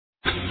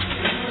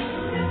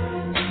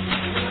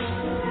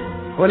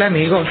Hola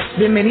amigos,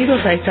 bienvenidos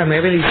a esta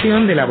nueva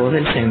edición de La Voz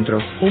del Centro,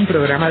 un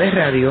programa de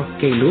radio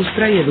que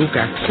ilustra y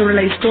educa sobre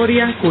la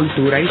historia,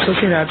 cultura y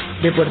sociedad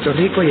de Puerto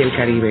Rico y el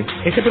Caribe.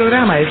 Este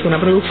programa es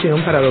una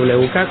producción para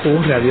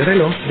WKQ Radio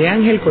Reloj de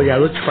Ángel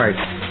Collado Schwartz,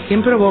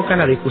 quien provoca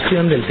la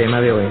discusión del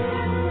tema de hoy.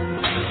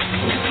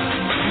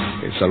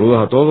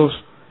 Saludos a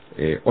todos.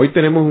 Hoy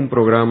tenemos un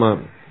programa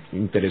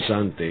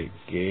interesante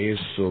que es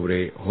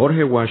sobre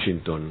Jorge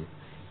Washington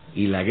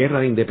y la guerra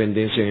de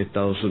independencia en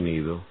Estados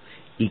Unidos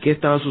y qué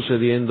estaba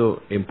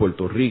sucediendo en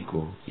Puerto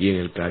Rico y en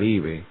el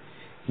Caribe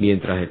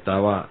mientras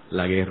estaba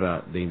la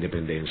guerra de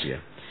independencia.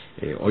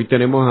 Hoy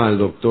tenemos al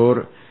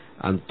doctor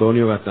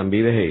Antonio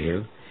Gastambide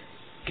Hegel,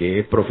 que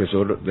es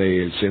profesor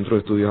del Centro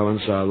de Estudios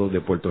Avanzados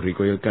de Puerto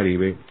Rico y el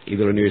Caribe y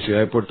de la Universidad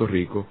de Puerto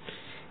Rico,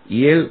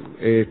 y él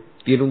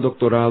tiene un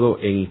doctorado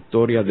en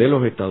Historia de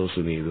los Estados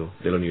Unidos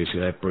de la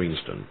Universidad de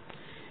Princeton.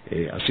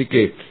 Así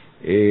que,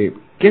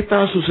 ¿qué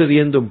estaba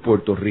sucediendo en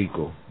Puerto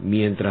Rico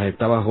mientras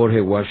estaba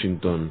Jorge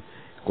Washington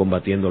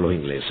combatiendo a los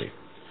ingleses?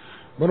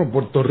 Bueno,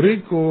 Puerto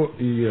Rico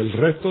y el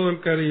resto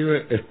del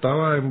Caribe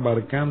estaba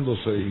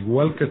embarcándose,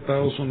 igual que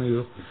Estados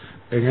Unidos,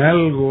 en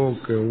algo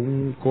que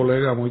un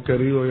colega muy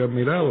querido y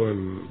admirado,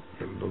 el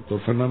doctor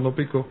Fernando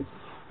Picó,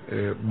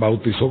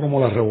 bautizó como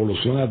la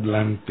Revolución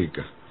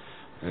Atlántica.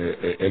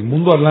 El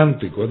mundo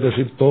atlántico, es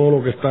decir, todo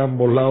lo que está a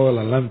ambos lados del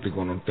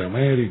Atlántico,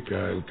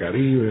 Norteamérica, el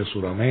Caribe,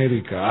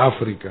 Suramérica,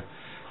 África,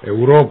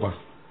 Europa,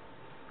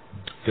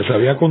 que se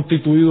había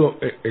constituido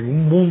en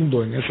un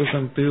mundo, en ese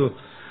sentido,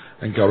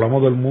 en que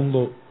hablamos del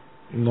mundo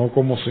no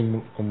como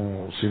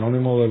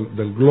sinónimo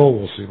del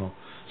globo,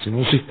 sino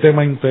un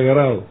sistema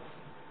integrado,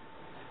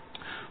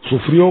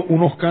 sufrió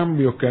unos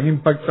cambios que han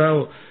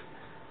impactado,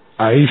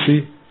 ahí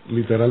sí,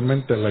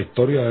 literalmente la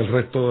historia del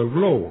resto del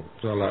globo.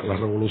 O sea, la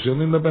revolución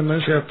de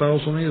independencia de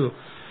Estados Unidos,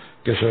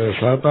 que se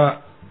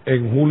desata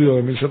en julio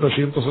de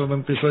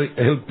 1776,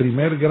 es el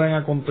primer gran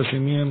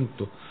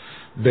acontecimiento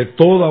de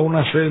toda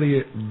una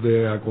serie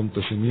de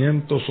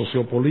acontecimientos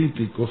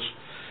sociopolíticos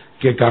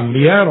que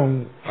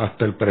cambiaron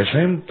hasta el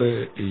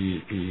presente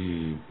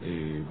e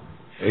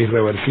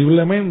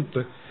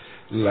irreversiblemente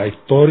la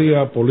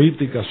historia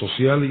política,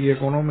 social y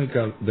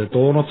económica de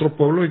todos nuestros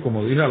pueblos y,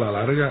 como dije, a la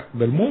larga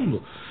del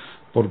mundo,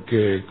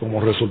 porque como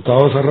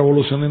resultado de esa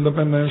revolución de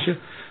independencia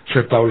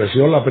se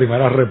estableció la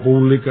primera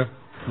república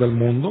del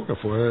mundo, que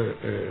fue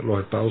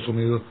los Estados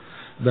Unidos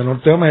de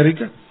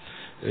Norteamérica,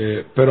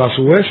 pero a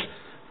su vez,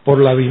 por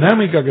la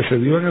dinámica que se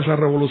dio en esa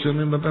revolución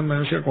de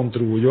independencia,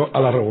 contribuyó a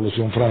la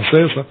Revolución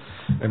Francesa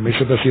en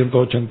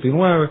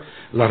 1789.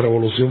 La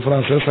Revolución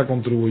Francesa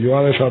contribuyó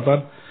a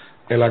desatar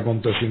el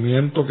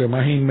acontecimiento que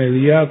más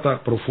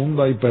inmediata,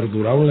 profunda y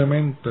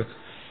perdurablemente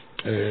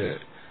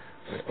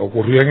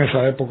ocurrió en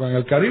esa época en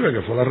el Caribe,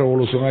 que fue la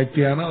Revolución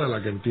Haitiana, de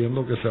la que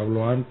entiendo que se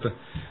habló antes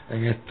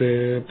en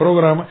este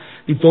programa,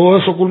 y todo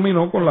eso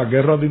culminó con las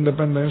guerras de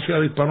independencia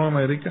de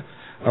Hispanoamérica,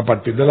 a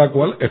partir de la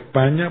cual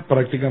España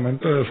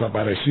prácticamente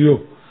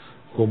desapareció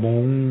como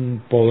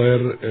un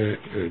poder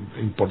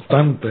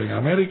importante en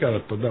América,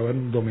 después de haber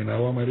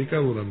dominado América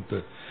durante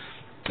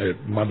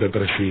más de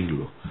 3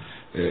 siglos.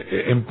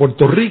 En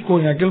Puerto Rico,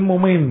 en aquel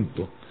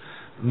momento,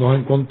 nos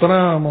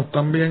encontrábamos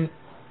también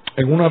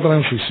en una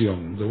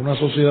transición de una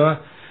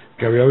sociedad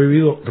que había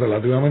vivido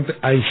relativamente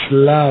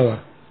aislada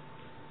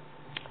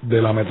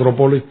de la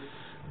metrópoli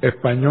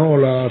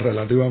española,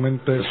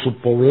 relativamente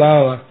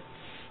subpoblada,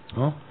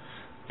 ¿no?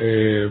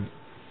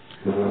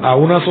 A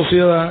una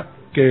sociedad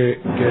que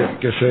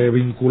se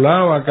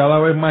vinculaba cada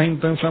vez más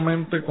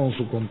intensamente con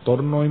su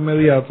contorno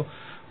inmediato,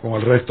 con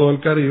el resto del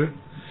Caribe,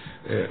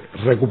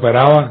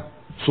 recuperaba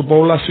su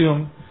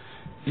población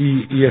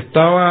y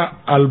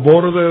estaba al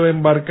borde de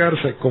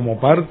embarcarse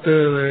como parte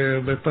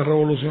de esta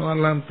revolución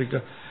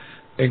atlántica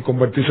en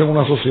convertirse en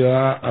una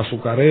sociedad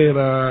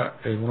azucarera,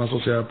 en una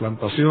sociedad de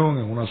plantación,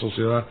 en una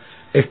sociedad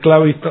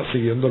esclavista,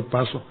 siguiendo el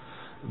paso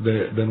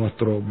de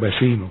nuestros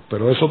vecinos.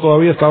 Pero eso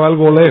todavía estaba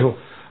algo lejos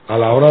a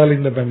la hora de la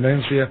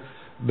independencia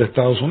de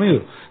Estados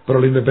Unidos. Pero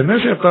la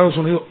independencia de Estados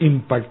Unidos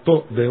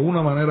impactó de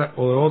una manera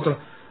o de otra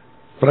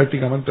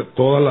prácticamente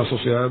todas las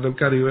sociedades del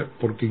Caribe,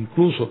 porque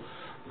incluso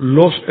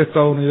los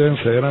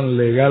estadounidenses eran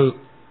legal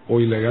o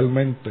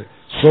ilegalmente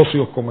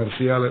socios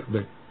comerciales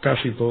de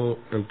casi todo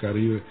el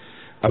Caribe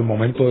al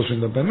momento de su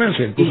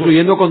independencia.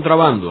 Incluyendo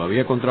contrabando,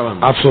 había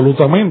contrabando.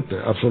 Absolutamente,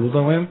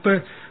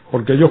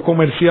 porque ellos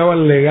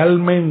comerciaban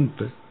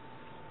legalmente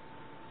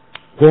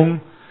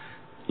con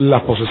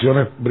las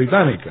posesiones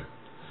británicas,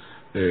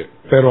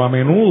 pero a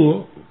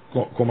menudo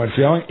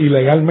comerciaban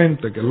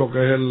ilegalmente, que es lo que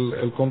es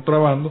el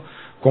contrabando,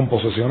 con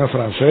posesiones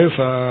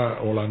francesas,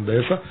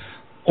 holandesas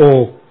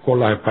o con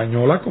las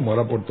españolas, como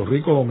era Puerto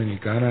Rico,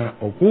 Dominicana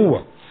o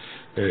Cuba.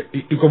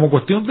 Y como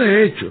cuestión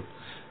de hecho,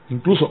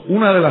 incluso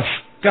una de las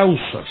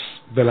causas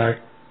de la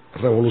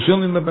revolución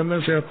de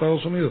independencia de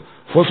Estados Unidos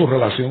fue su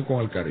relación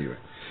con el Caribe.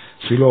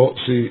 Si los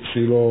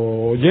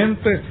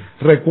oyentes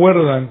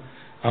recuerdan,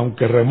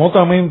 aunque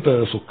remotamente,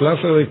 de sus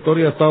clases de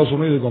historia de Estados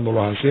Unidos, y cuando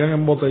los hacían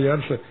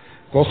embotellarse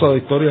cosas de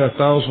historia de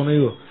Estados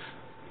Unidos,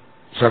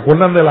 ¿se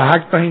acuerdan de las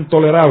actas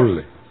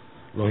intolerables?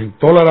 los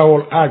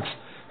Intolerable Acts,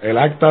 el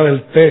acta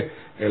del té,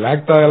 el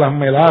acta de las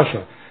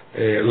melazas,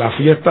 la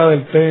fiesta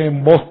del té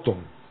en Boston.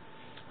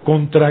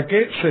 ¿Contra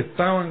qué se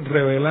estaban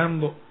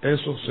rebelando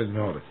esos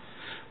señores?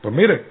 Pues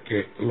mire,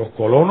 que los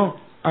colonos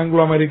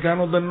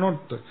angloamericanos del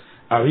norte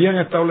habían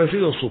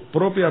establecido sus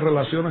propias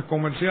relaciones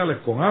comerciales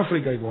con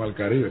África y con el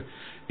Caribe,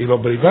 y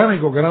los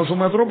británicos, que eran su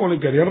metrópoli,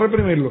 querían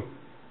reprimirlo.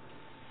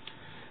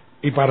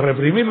 Y para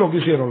reprimirlo, ¿qué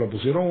hicieron? Le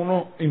pusieron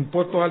unos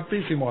impuestos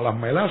altísimos a las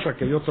melazas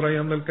que ellos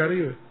traían del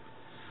Caribe,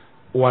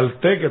 o al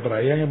té que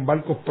traían en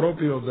barcos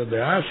propios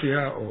desde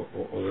Asia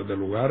o desde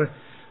lugares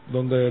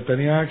donde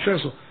tenían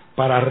acceso,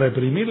 para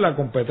reprimir la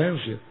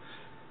competencia.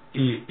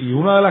 Y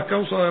una de las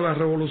causas de la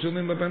Revolución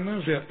de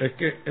Independencia es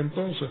que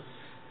entonces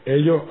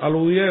ellos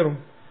aludieron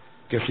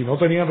que si no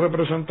tenían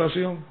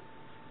representación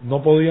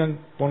no podían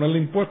ponerle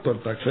impuestos,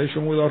 el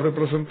taxation without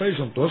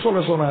representation. Todo eso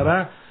le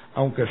sonará,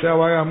 aunque sea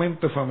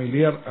vagamente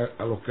familiar,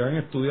 a los que han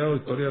estudiado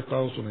historia de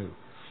Estados Unidos.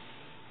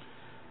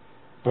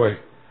 Pues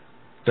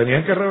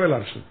tenían que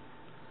rebelarse.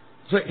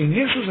 O sea, en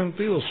ese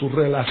sentido, su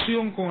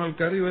relación con el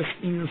Caribe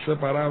es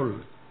inseparable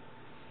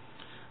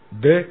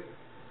de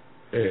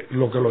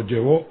lo que los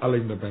llevó a la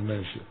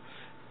independencia.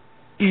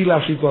 Y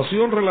la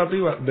situación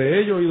relativa de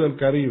ellos y del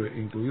Caribe,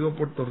 incluido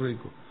Puerto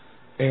Rico,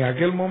 en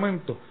aquel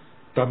momento,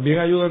 también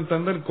ayuda a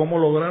entender cómo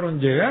lograron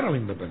llegar a la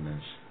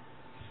independencia.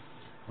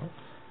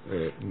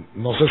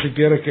 No sé si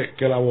quieres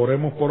que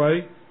elaboremos por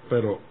ahí,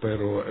 pero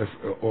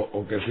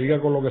o que siga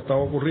con lo que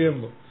estaba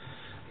ocurriendo,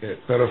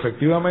 pero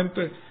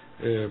efectivamente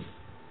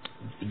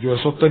yo he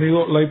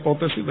sostenido la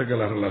hipótesis de que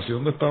la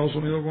relación de Estados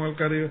Unidos con el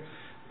Caribe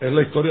es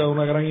la historia de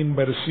una gran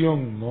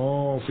inversión,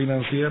 no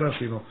financiera,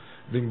 sino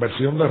de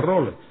inversión de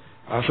roles.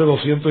 Hace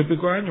 200 y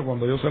pico años,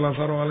 cuando ellos se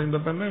lanzaron a la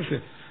independencia,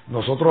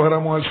 nosotros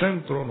éramos el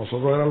centro,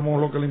 nosotros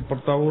éramos lo que le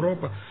importaba a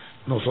Europa,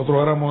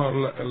 nosotros éramos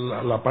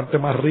la parte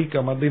más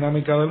rica, más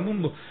dinámica del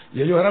mundo,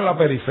 y ellos eran la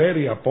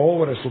periferia,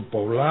 pobres,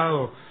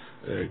 subpoblados,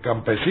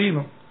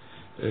 campesinos,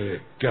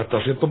 que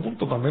hasta cierto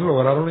punto también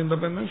lograron la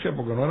independencia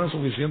porque no eran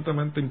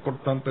suficientemente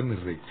importantes ni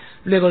ricos.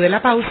 Luego de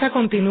la pausa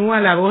continúa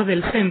La Voz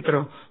del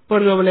Centro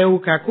por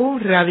WKQ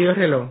Radio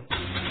Reloj.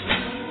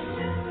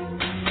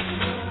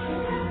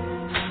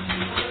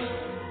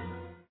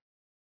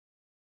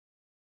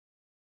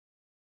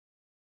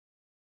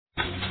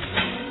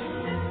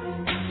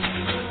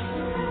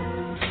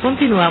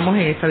 Continuamos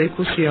en esta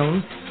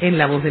discusión en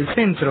La Voz del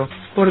Centro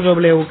por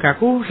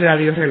WKQ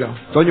Radio Reloj.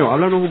 Toño,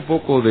 háblanos un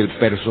poco del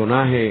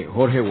personaje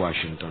Jorge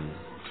Washington.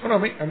 Bueno,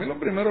 a mí lo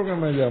primero que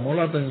me llamó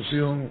la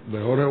atención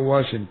de Jorge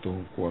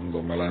Washington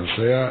cuando me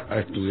lancé a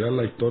estudiar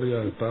la historia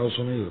de Estados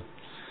Unidos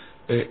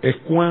es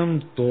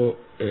cuánto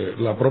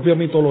la propia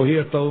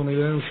mitología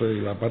estadounidense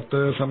y la parte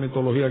de esa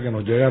mitología que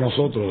nos llega a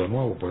nosotros de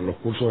nuevo, pues los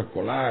cursos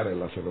escolares,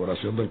 la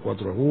celebración del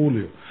 4 de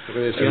julio.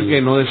 Porque decían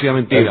que no decía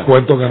mentira. El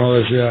cuento que no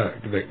decía,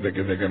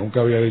 de que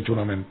nunca había dicho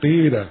una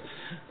mentira.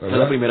 ¿Verdad? Es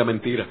la primera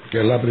mentira. Que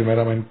es la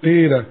primera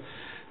mentira.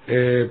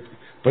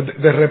 Pues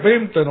de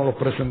repente nos los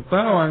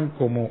presentaban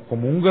como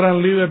un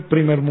gran líder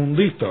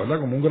primermundista,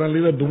 ¿verdad? Como un gran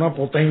líder de una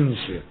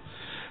potencia.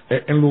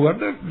 En lugar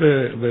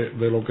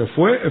de lo que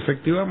fue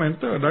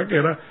efectivamente, ¿verdad? Que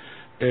era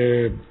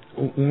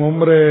un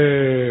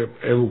hombre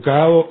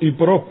educado y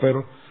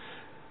próspero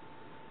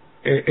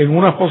en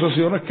unas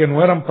posesiones que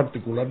no eran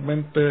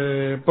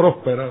particularmente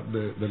prósperas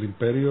del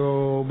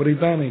Imperio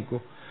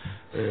Británico,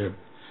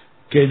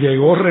 que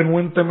llegó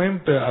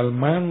renuentemente al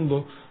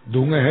mando de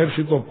un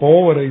ejército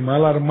pobre y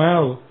mal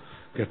armado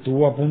que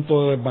estuvo a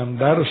punto de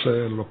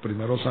desbandarse en los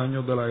primeros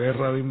años de la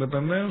Guerra de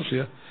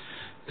Independencia,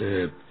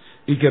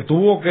 y que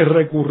tuvo que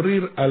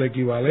recurrir al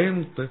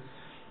equivalente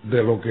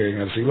de lo que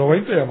en el siglo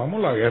XX llamamos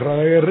la guerra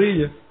de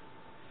guerrilla,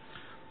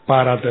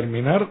 para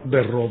terminar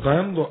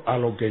derrotando a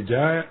lo que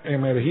ya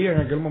emergía en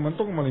aquel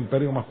momento como el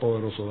imperio más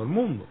poderoso del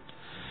mundo.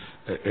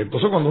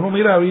 Entonces, cuando uno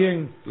mira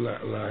bien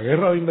la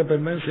guerra de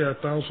independencia de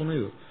Estados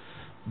Unidos,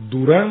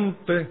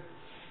 durante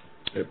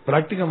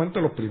prácticamente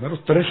los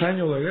primeros 3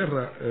 años de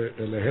guerra,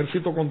 el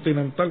ejército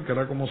continental, que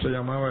era como se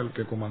llamaba el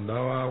que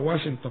comandaba a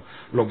Washington,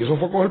 lo que hizo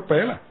fue coger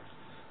pela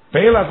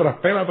tras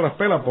pela tras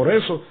pela. Por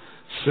eso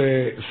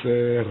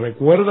se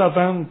recuerda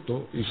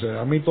tanto y se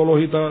ha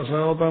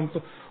mitologizado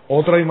tanto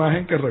otra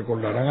imagen que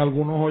recordarán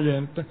algunos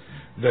oyentes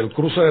del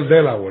cruce del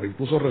Delaware.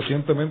 Incluso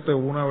recientemente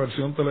hubo una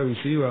versión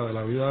televisiva de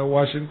la vida de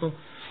Washington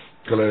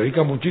que le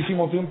dedica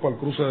muchísimo tiempo al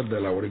cruce del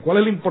Delaware. ¿Y cuál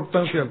es la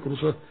importancia del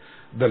cruce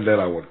del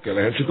Delaware? Que el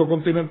ejército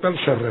continental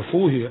se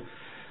refugia,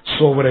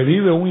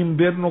 sobrevive un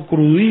invierno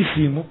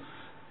crudísimo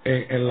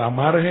en la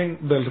margen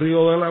del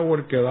río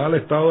Delaware que da al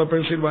estado de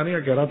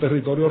Pensilvania, que era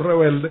territorio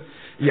rebelde,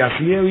 y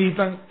así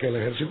evitan que el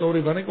ejército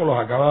británico los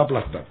acabe de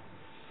aplastar.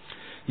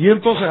 Y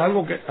entonces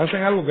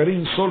hacen algo que era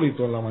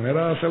insólito en la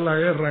manera de hacer la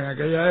guerra en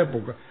aquella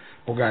época,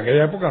 porque en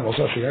aquella época no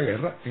se hacía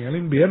guerra en el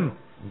invierno,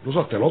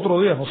 incluso hasta el otro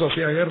día no se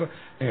hacía guerra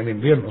en el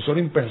invierno, eso era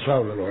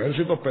impensable. Los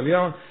ejércitos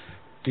peleaban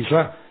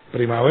quizás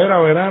primavera,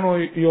 verano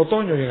y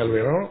otoño, y en el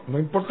verano, no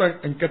importa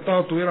en qué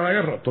estado estuviera la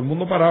guerra, todo el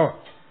mundo paraba.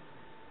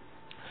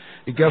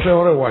 ¿Y qué hace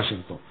ahora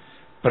Washington?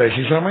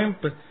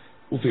 Precisamente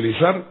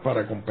utilizar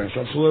para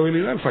compensar su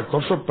debilidad el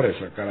factor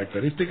sorpresa,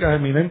 características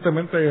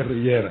eminentemente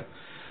guerrilleras.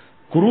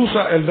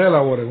 Cruza el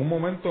Delaware en un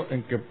momento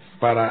en que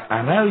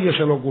a nadie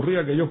se le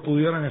ocurría que ellos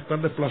pudieran estar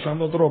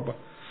desplazando tropas,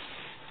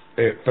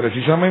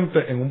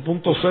 precisamente en un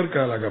punto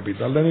cerca de la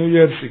capital de New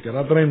Jersey, que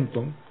era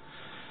Trenton,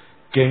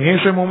 que en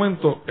ese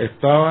momento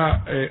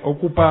estaba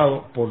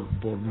ocupado por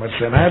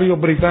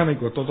mercenarios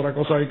británicos. Esto es otra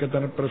cosa que hay que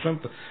tener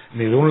presente,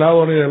 ni de un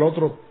lado ni del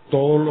otro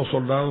todos los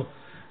soldados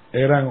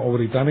eran o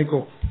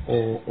británicos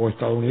o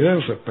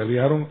estadounidenses,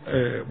 pelearon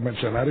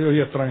mercenarios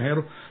y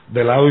extranjeros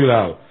de lado y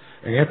lado.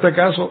 En este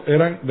caso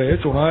eran, de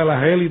hecho, una de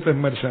las élites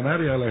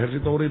mercenarias del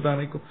ejército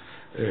británico,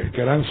 que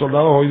eran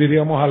soldados, hoy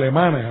diríamos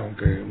alemanes,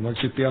 aunque no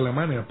existía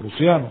Alemania,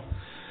 prusianos,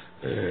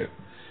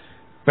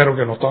 pero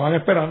que no estaban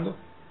esperando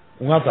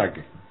un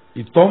ataque.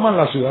 Y toman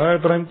la ciudad de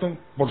Trenton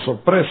por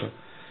sorpresa,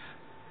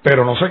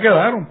 pero no se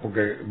quedaron,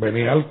 porque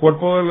venía el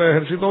cuerpo del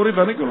ejército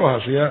británico y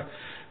los hacía.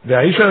 De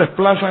ahí se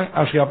desplazan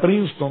hacia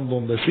Princeton,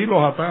 donde sí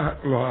los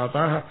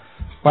ataja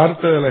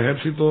parte del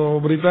ejército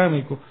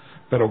británico,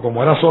 pero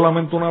como era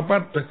solamente una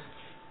parte,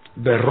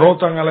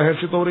 derrotan al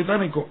ejército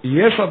británico. Y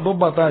esas dos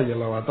batallas,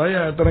 la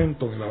batalla de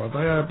Trenton y la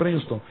batalla de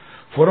Princeton,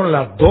 fueron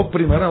las dos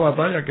primeras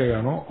batallas que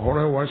ganó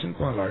Jorge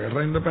Washington en la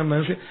guerra de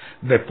independencia,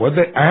 después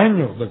de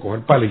años de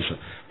coger paliza.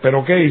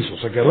 ¿Pero qué hizo?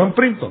 ¿Se quedó en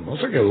Princeton? No,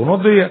 se quedó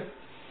unos días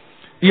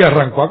y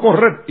arrancó a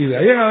correr, y de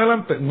ahí en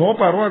adelante no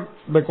paró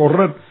de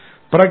correr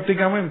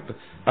prácticamente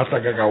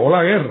hasta que acabó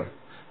la guerra,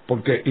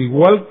 porque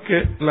igual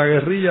que la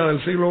guerrilla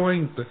del siglo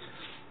XX,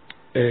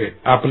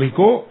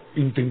 aplicó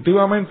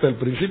instintivamente el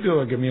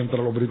principio de que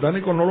mientras los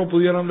británicos no lo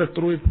pudieran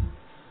destruir,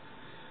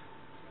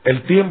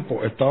 el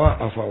tiempo estaba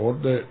a favor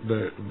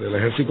del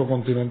ejército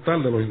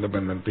continental, de los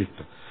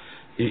independentistas.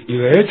 Y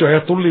de hecho hay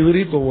hasta un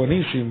librito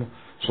buenísimo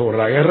sobre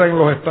la guerra en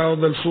los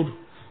estados del sur,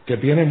 que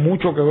tiene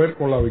mucho que ver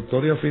con la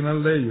victoria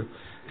final de ellos,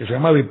 que se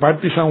llama The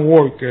Partisan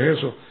War, que es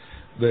eso,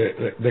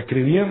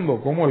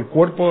 describiendo cómo el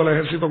cuerpo del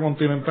ejército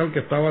continental que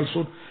estaba al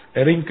sur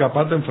era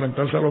incapaz de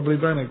enfrentarse a los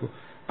británicos.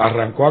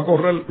 Arrancó a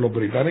correr, los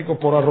británicos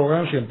por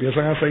arrogancia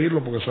empiezan a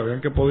seguirlo porque sabían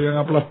que podían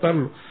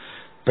aplastarlo,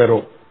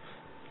 pero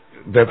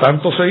de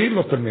tanto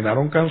seguirlos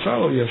terminaron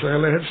cansados, y ese es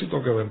el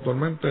ejército que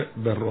eventualmente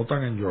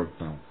derrotan en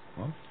Yorktown,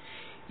 ¿no?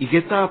 ¿Y qué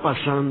estaba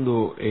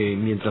pasando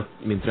mientras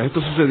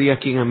esto sucedía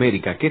aquí en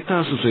América? ¿Qué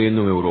estaba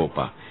sucediendo en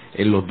Europa?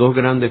 En los dos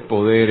grandes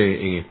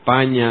poderes, en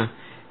España,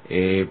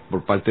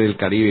 por parte del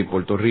Caribe y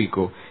Puerto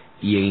Rico,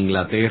 y en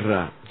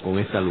Inglaterra con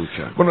esta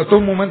lucha. Bueno, esto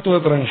es un momento de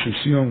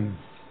transición,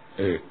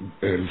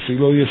 el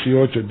siglo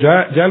XVIII.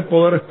 Ya el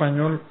poder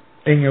español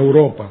en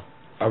Europa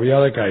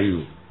había decaído.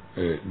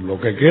 Lo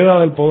que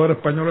queda del poder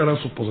español eran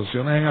sus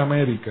posesiones en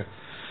América,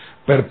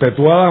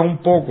 perpetuadas un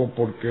poco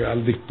porque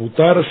al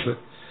disputarse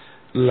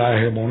la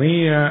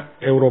hegemonía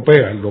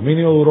europea, el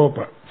dominio de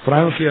Europa,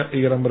 Francia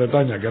y Gran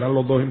Bretaña, que eran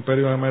los dos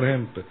imperios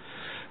emergentes,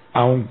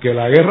 aunque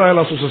la guerra de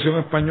la sucesión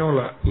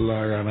española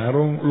la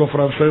ganaron los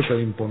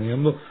franceses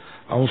imponiendo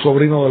a un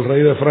sobrino del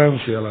rey de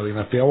Francia, la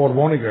dinastía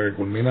borbónica, que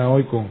culmina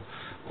hoy con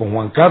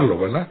Juan Carlos,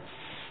 ¿verdad?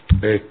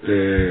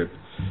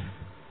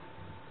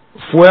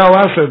 Fue a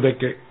base de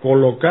que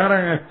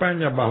colocaran a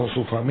España bajo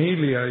su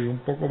familia y un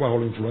poco bajo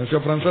la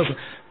influencia francesa,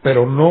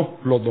 pero no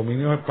los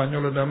dominios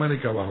españoles de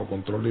América bajo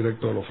control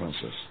directo de los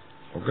franceses.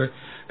 ¿Okay?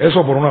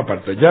 Eso por una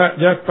parte. Ya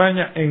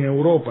España en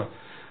Europa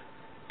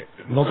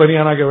no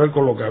tenía nada que ver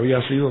con lo que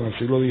había sido en el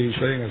siglo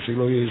XVI, en el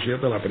siglo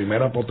XVII, la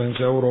primera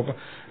potencia de Europa,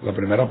 la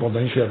primera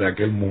potencia de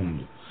aquel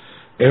mundo.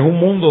 Es un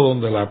mundo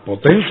donde la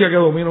potencia que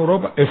domina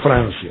Europa es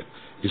Francia,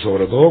 y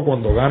sobre todo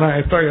cuando gana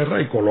esta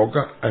guerra y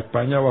coloca a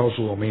España bajo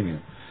su dominio.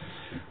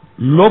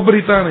 Los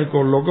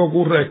británicos, lo que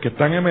ocurre es que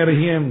están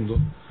emergiendo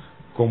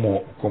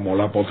como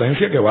la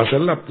potencia que va a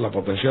ser la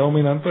potencia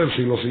dominante del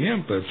siglo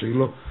siguiente, del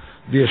siglo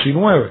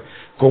XIX,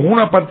 con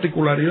una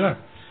particularidad,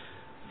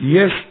 y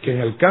es que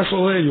en el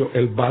caso de ellos,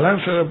 el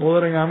balance de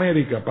poder en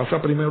América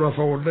pasa primero a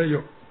favor de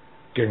ellos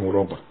que en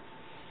Europa.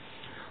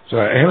 O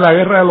sea, es en la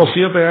guerra de los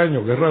 7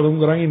 años, guerra de un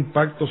gran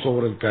impacto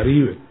sobre el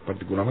Caribe,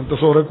 particularmente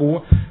sobre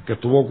Cuba, que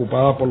estuvo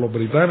ocupada por los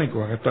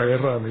británicos en esta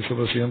guerra de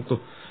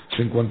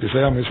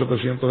 1756 a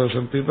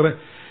 1763.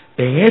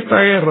 En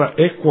esta guerra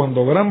es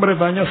cuando Gran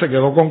Bretaña se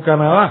quedó con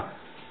Canadá,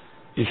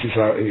 y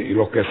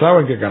los que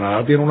saben que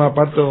Canadá tiene una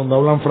parte donde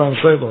hablan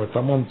francés, donde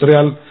está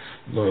Montreal,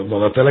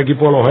 donde está el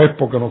equipo de los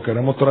Expos que nos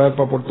queremos traer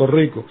para Puerto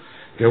Rico,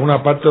 que es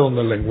una parte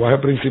donde el lenguaje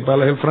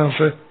principal es el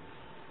francés,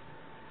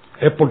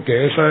 es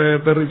porque ese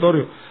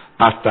territorio,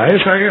 hasta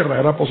esa guerra,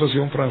 era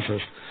posesión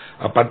francesa.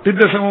 A partir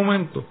de ese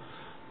momento,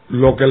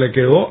 lo que le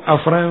quedó a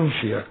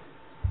Francia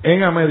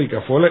en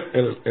América fue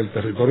el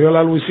territorio de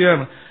la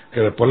Luisiana, que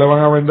después le van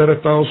a vender a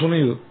Estados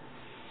Unidos,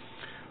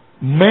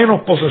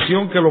 menos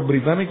posesión que los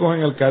británicos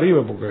en el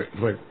Caribe, porque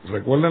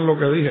recuerden lo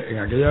que dije, en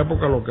aquella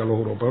época lo que a los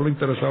europeos les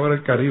interesaba era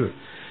el Caribe,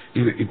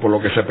 y por lo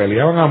que se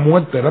peleaban a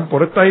muerte eran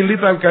por estas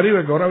islitas del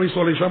Caribe que ahora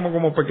visualizamos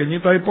como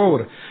pequeñitas y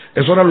pobres.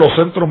 Esos eran los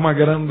centros más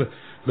grandes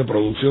de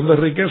producción de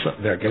riqueza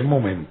de aquel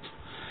momento.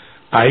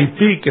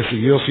 Haití, que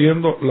siguió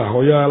siendo la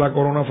joya de la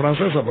corona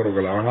francesa, pero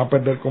que la van a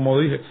perder, como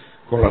dije,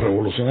 con la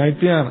revolución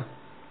haitiana,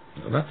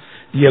 ¿verdad?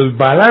 y el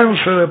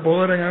balance de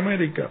poder en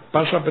América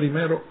pasa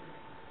primero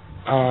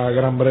a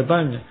Gran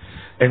Bretaña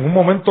en un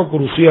momento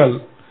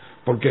crucial,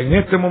 porque en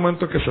este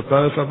momento es que se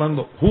está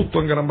desatando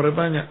justo en Gran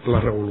Bretaña la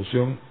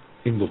revolución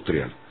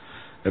industrial,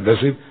 es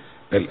decir,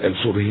 el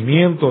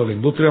surgimiento de la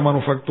industria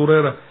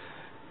manufacturera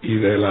y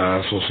de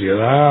la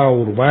sociedad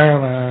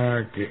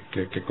urbana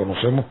que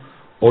conocemos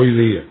hoy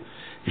día.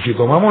 Y si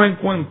tomamos en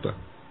cuenta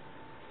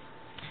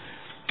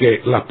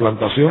que las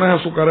plantaciones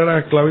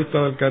azucareras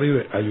esclavistas del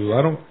Caribe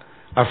ayudaron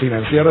a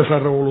financiar esa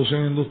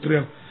revolución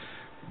industrial,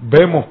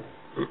 vemos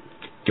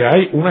que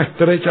hay una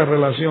estrecha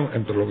relación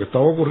entre lo que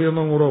estaba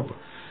ocurriendo en Europa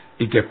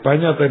y que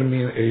España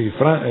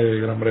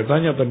Gran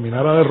Bretaña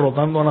terminara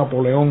derrotando a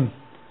Napoleón,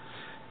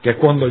 que es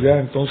cuando ya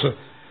entonces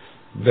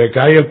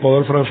decae el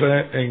poder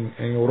francés en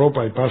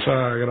Europa y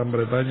pasa a Gran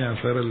Bretaña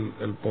a ser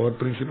el poder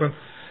principal.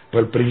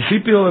 Pues el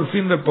principio del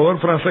fin del poder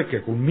francés,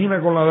 que culmina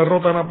con la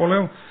derrota de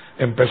Napoleón,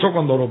 empezó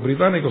cuando los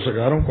británicos se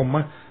quedaron con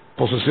más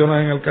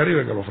posesiones en el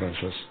Caribe que los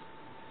franceses.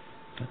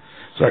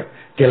 O sea,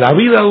 que la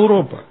vida de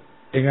Europa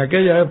en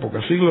aquella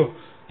época, siglo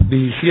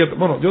XVII,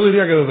 bueno, yo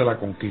diría que desde la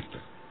conquista,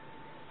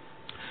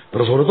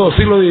 pero sobre todo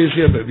siglo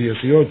XVII,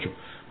 XVIII,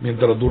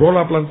 mientras duró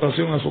la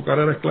plantación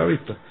azucarera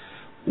esclavista,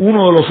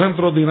 uno de los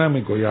centros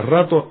dinámicos y a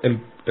rato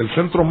el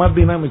centro más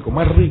dinámico,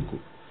 más rico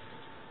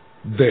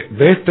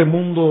de este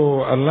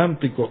mundo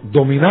atlántico,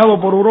 dominado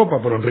por Europa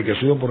pero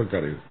enriquecido por el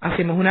Caribe.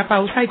 Hacemos una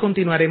pausa y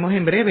continuaremos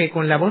en breve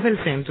con La Voz del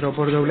Centro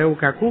por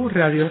WKQ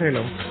Radio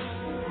Reloj.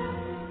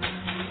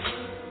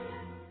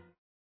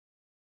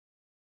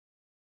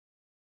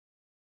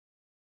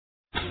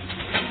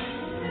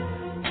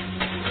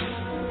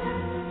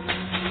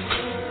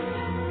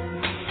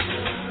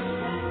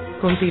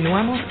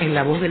 Continuamos en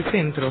La Voz del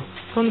Centro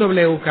con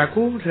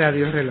WKQ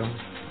Radio Reloj.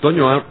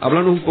 Toño,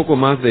 háblanos un poco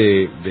más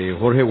de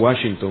Jorge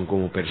Washington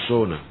como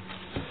persona.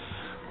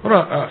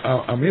 Bueno,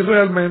 a mí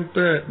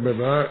realmente,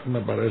 verdad, me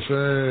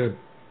parece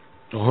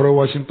Jorge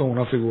Washington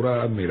una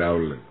figura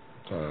admirable,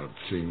 o sea,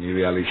 sin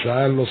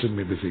idealizarlo, sin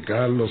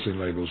mitificarlo, sin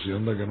la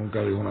ilusión de que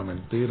nunca dijo una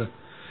mentira.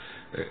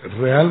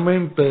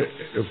 Realmente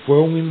fue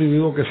un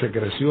individuo que se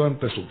creció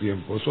ante su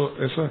tiempo.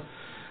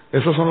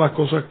 Esas son las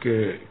cosas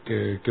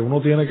que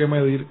uno tiene que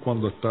medir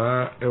cuando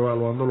está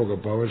evaluando lo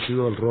que puede haber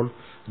sido el rol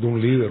de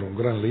un líder, un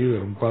gran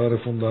líder, un padre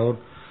fundador.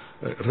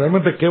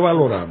 Realmente, ¿qué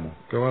valoramos?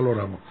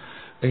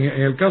 En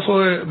el caso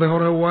de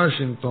Jorge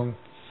Washington,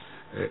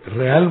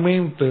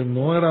 realmente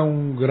no era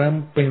un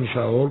gran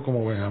pensador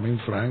como Benjamin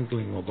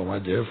Franklin o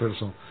Thomas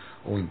Jefferson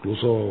o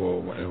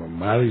incluso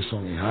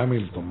Madison y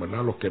Hamilton,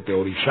 ¿verdad? Los que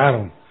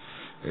teorizaron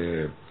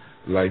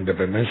la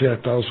independencia de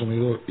Estados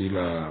Unidos y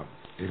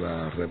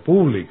la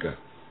República.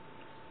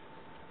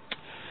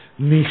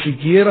 Ni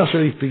siquiera se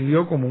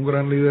distinguió como un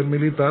gran líder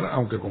militar,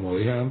 aunque como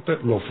dije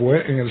antes, lo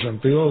fue en el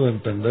sentido de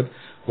entender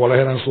cuáles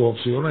eran sus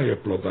opciones y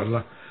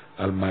explotarlas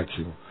al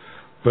máximo.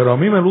 Pero a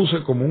mí me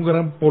luce como un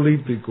gran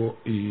político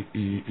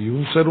y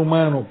un ser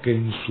humano que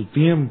en su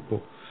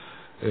tiempo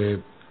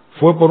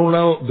fue por un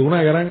lado de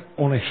una gran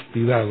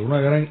honestidad,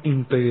 una gran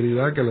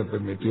integridad que le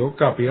permitió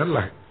capear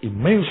las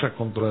inmensas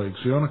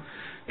contradicciones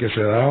que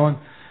se daban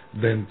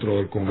dentro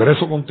del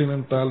Congreso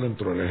Continental,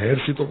 dentro del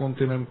Ejército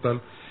Continental,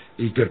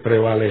 y que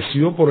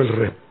prevaleció por el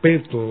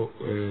respeto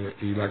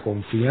y la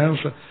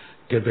confianza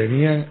que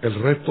tenían el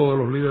resto de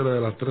los líderes de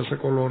las 13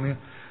 colonias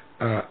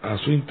a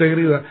su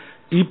integridad,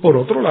 y por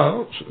otro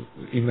lado,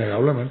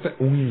 innegablemente,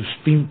 un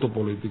instinto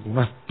político,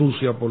 una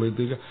astucia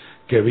política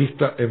que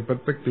vista en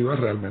perspectiva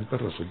realmente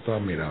resulta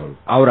admirable.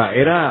 Ahora,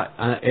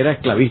 era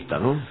esclavista,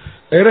 ¿no?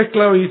 Era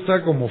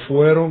esclavista como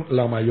fueron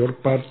la mayor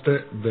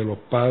parte de los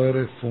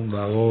padres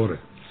fundadores.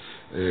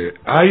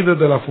 Hay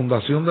desde la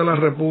fundación de la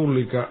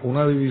República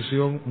una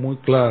división muy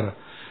clara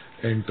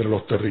entre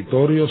los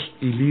territorios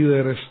y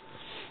líderes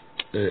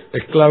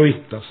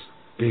esclavistas,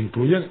 que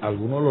incluyen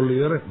algunos de los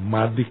líderes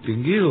más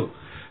distinguidos.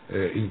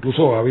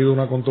 Incluso ha habido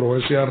una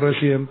controversia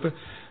reciente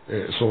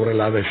sobre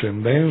la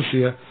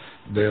descendencia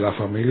de la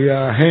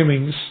familia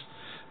Hemings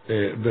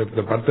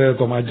de parte de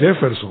Thomas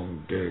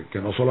Jefferson, que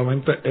no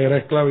solamente era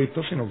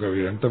esclavista, sino que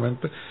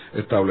evidentemente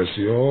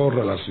estableció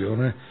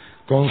relaciones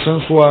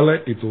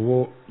consensuales y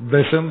tuvo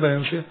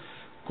descendencia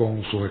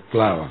con sus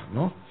esclavas,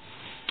 ¿no?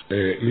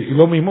 Y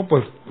lo mismo,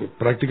 pues,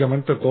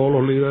 prácticamente todos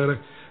los líderes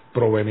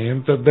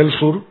provenientes del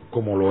sur,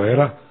 como lo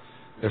era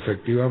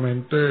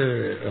efectivamente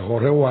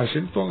Jorge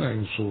Washington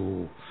en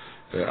su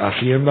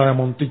hacienda de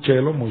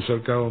Monticello, muy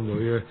cerca de donde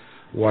vive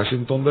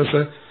Washington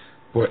DC,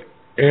 pues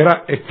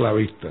era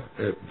esclavista,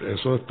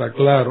 eso está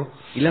claro.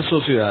 ¿Y la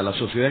sociedad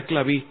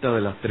esclavista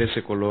de las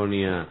 13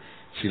 colonias,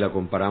 si la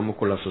comparamos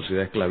con la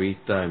sociedad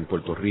esclavista en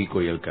Puerto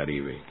Rico y el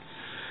Caribe?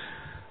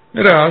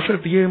 Mira, hace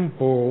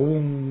tiempo hubo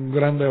un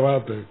gran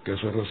debate que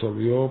se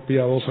resolvió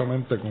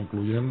piadosamente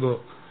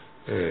concluyendo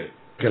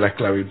que la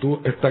esclavitud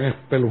es tan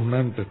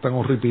espeluznante, es tan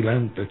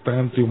horripilante, es tan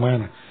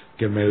antihumana,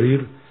 que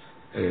medir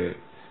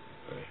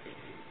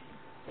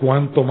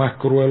cuánto más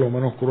cruel o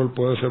menos cruel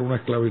puede ser una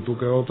esclavitud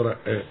que otra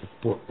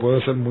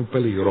puede ser muy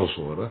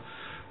peligroso, ¿verdad?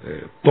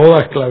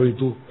 Toda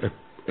esclavitud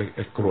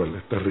es cruel,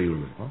 es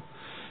terrible, ¿no?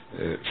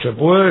 Se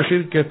puede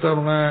decir que esta era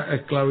una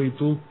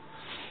esclavitud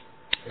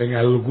en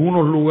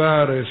algunos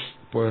lugares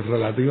pues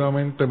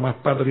relativamente más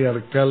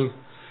patriarcal,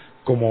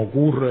 como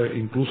ocurre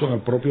incluso en el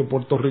propio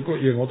Puerto Rico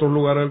y en otros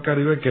lugares del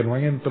Caribe que no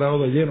han entrado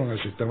de lleno en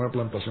el sistema de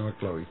plantación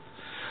esclavista.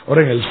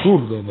 Ahora, en el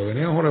sur, donde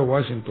venían Jorge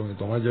Washington y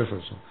Thomas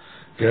Jefferson,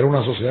 que era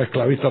una sociedad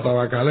esclavista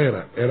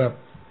tabacalera, era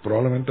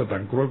probablemente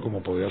tan cruel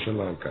como podía ser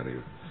la del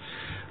Caribe.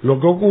 Lo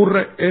que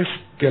ocurre es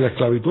que la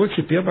esclavitud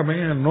existía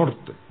también en el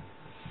norte,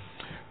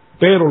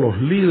 pero los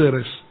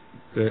líderes,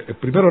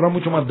 primero era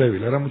mucho más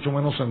débil, era mucho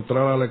menos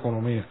centrada a la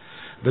economía.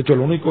 De hecho, el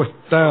único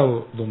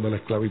estado donde la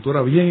esclavitud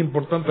era bien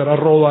importante era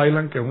Rhode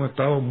Island, que es un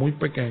estado muy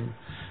pequeño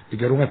y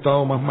que era un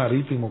estado más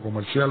marítimo,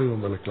 comercial, y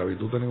donde la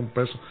esclavitud tenía un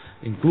peso,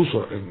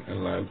 incluso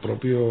en el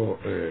propio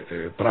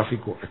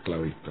tráfico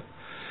esclavista.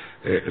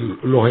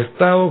 Los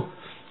estados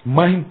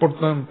más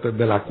importantes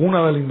de la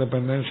cuna de la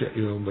independencia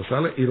y de donde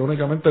sale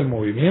irónicamente el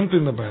movimiento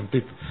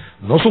independentista,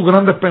 no sus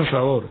grandes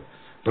pensadores,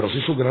 pero sí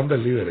sus grandes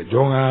líderes,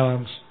 John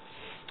Adams,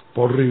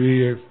 Paul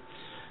Revere,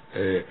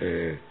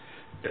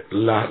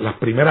 las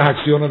primeras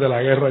acciones de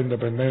la guerra de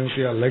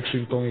independencia,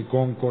 Lexington y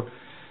Concord,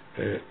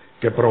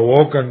 que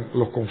provocan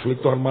los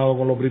conflictos armados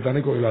con los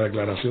británicos y la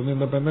declaración de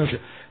independencia.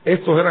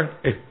 Estos eran,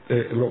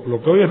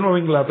 lo que hoy es Nueva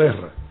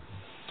Inglaterra,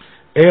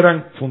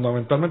 eran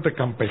fundamentalmente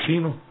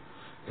campesinos,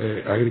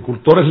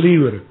 agricultores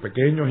libres,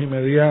 pequeños y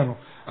medianos,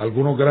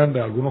 algunos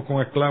grandes, algunos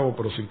con esclavos,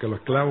 pero sin que los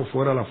esclavos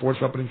fuera la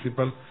fuerza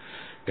principal,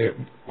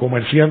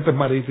 comerciantes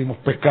marítimos,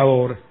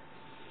 pescadores,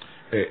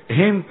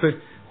 gente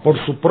por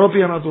su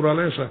propia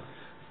naturaleza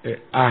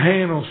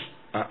ajenos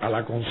a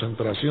la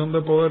concentración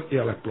de poder y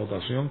a la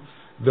explotación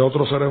de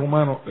otros seres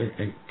humanos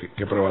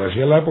que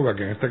prevalecía en la época,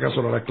 que en este caso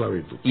era la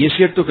esclavitud. ¿Y es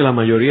cierto que la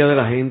mayoría de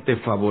la gente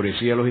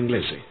favorecía a los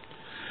ingleses?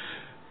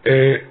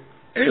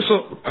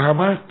 Eso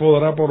jamás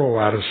podrá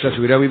probarse. O sea, si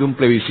hubiera habido un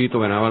plebiscito,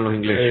 ganaban los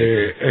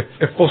ingleses.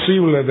 Es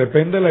posible,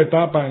 depende de la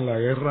etapa en la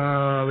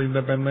guerra de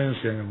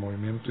independencia, en el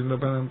movimiento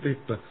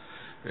independentista.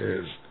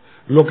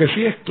 Lo que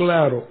sí es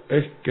claro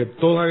es que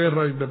toda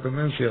guerra de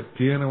independencia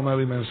tiene una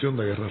dimensión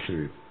de guerra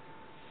civil.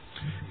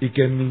 Y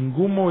que en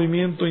ningún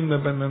movimiento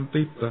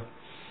independentista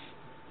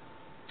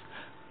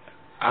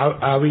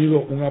ha habido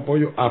un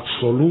apoyo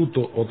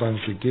absoluto o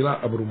tan siquiera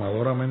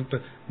abrumadoramente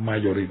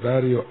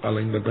mayoritario a la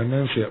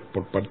independencia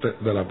por parte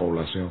de la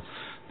población.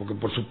 Porque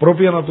por su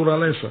propia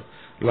naturaleza,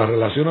 las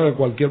relaciones de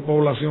cualquier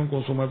población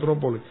con su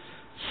metrópoli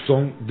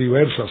son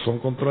diversas, son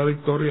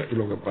contradictorias, y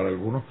lo que para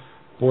algunos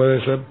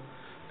puede ser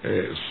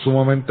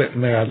sumamente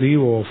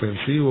negativo,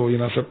 ofensivo,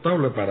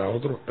 inaceptable, para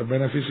otros es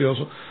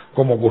beneficioso,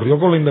 como ocurrió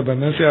con la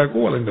independencia de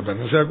Cuba. La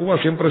independencia de Cuba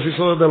siempre se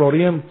hizo desde el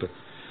oriente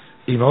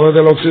y no desde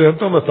el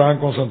occidente, donde estaban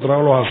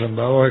concentrados los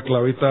hacendados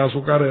esclavistas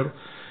azucareros,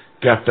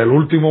 que hasta el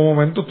último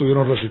momento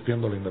estuvieron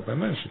resistiendo la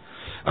independencia.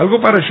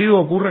 Algo parecido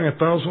ocurre en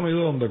Estados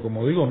Unidos, donde,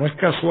 como digo, no es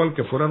casual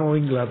que fuera Nueva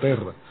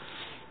Inglaterra,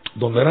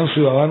 donde eran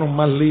ciudadanos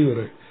más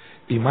libres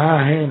y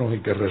más ajenos y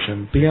que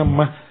resentían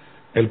más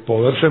el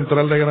poder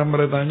central de Gran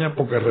Bretaña,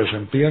 porque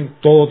resentían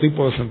todo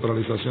tipo de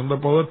centralización de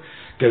poder,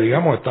 que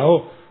digamos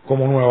estados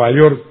como Nueva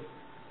York,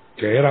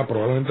 que era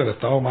probablemente el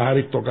estado más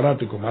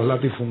aristocrático, más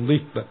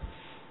latifundista,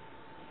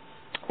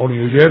 o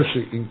New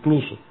Jersey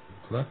incluso,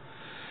 ¿verdad?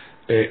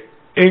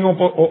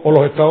 O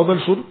los estados del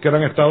sur, que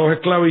eran estados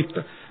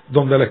esclavistas,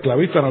 donde el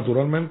esclavista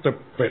naturalmente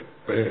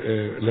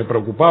le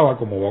preocupaba,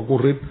 como va a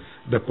ocurrir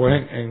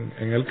después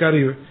en el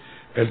Caribe,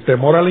 el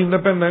temor a la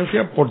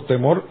independencia por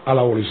temor a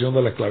la abolición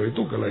de la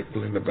esclavitud, que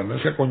la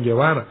independencia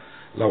conllevara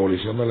la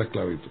abolición de la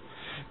esclavitud.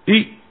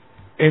 Y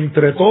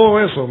entre todo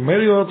eso, en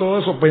medio de todo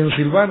eso,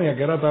 Pensilvania,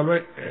 que era tal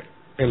vez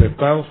el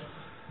estado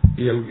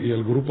y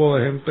el grupo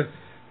de gente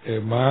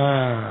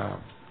más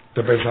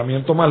de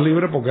pensamiento más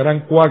libre, porque eran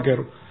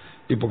cuáqueros,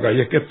 y porque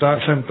ahí es que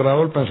está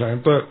centrado el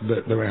pensamiento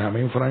de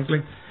Benjamin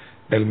Franklin,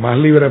 el más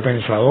libre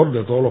pensador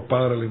de todos los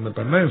padres de la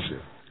independencia.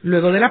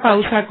 Luego de la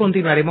pausa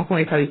continuaremos con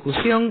esta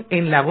discusión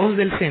en La Voz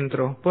del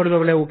Centro por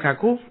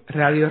WKQ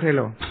Radio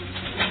Reloj.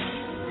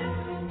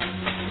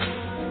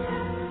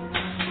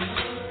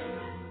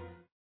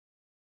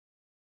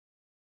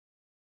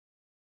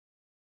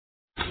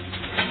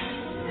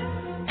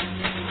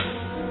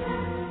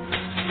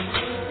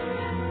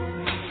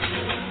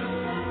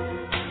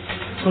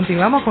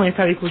 Continuamos con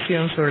esta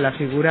discusión sobre la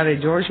figura de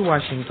George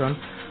Washington,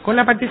 con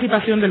la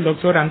participación del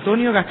doctor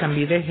Antonio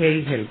Gastambide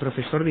Heigel,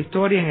 profesor de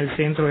Historia en el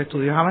Centro de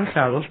Estudios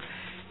Avanzados,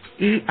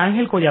 y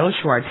Ángel Collado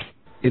Schwartz.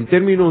 En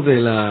términos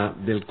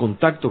del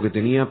contacto que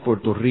tenía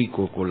Puerto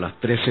Rico con las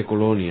 13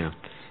 colonias,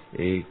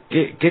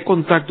 ¿qué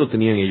contacto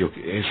tenían ellos?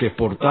 ¿Se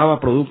exportaba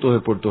productos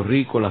de Puerto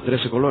Rico a las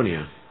 13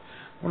 colonias?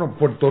 Bueno,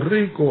 Puerto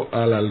Rico,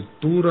 a la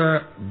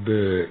altura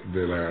de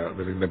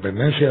la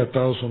independencia de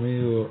Estados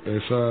Unidos,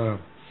 esa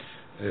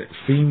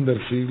fin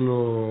del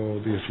siglo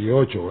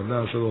XVIII,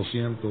 ¿verdad? Hace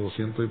 200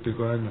 y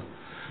pico años,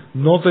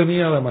 no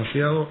tenía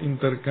demasiado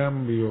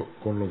intercambio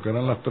con lo que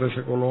eran las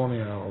 13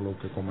 colonias o lo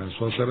que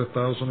comenzó a hacer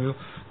Estados Unidos,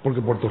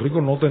 porque Puerto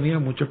Rico no tenía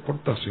mucha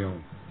exportación.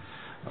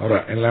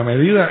 Ahora, en la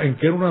medida en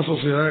que era una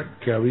sociedad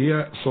que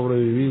había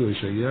sobrevivido y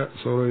seguía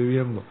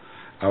sobreviviendo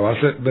a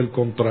base del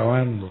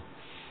contrabando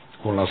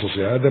con las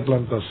sociedades de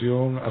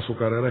plantación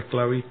azucarera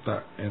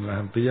esclavista en las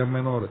Antillas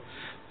Menores,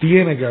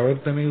 tiene que haber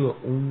tenido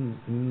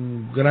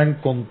un gran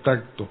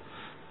contacto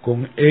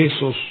con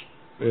esos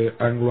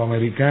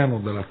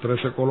angloamericanos de las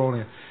 13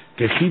 colonias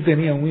que sí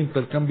tenían un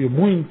intercambio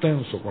muy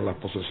intenso con las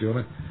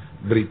posesiones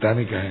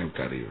británicas en el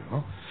Caribe,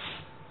 ¿no?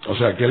 O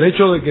sea, que el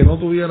hecho de que no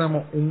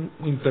tuviéramos un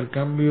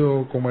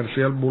intercambio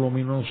comercial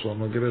voluminoso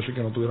no quiere decir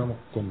que no tuviéramos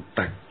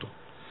contacto,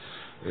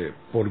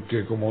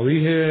 porque como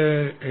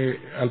dije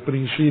al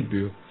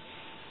principio,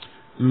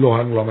 los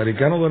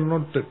angloamericanos del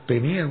norte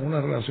tenían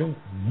una relación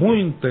muy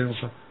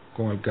intensa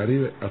con el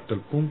Caribe, hasta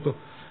el punto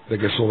de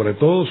que sobre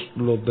todo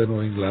los de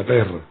Nueva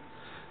Inglaterra,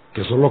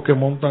 que son los que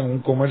montan un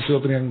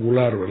comercio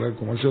triangular, ¿verdad? El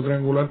comercio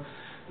triangular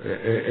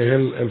es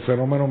el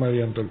fenómeno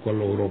mediante el cual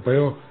los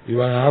europeos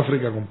iban a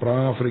África,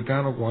 compraban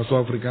africanos, con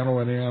esos africanos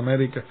venían a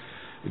América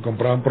y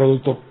compraban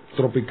productos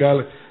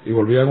tropicales y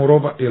volvían a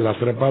Europa y en las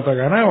tres patas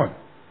ganaban.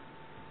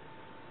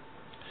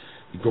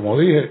 Y como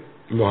dije,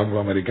 los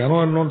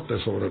angloamericanos del norte,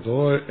 sobre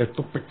todo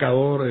estos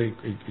pescadores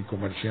y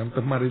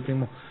comerciantes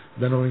marítimos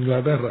de Nueva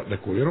Inglaterra,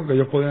 descubrieron que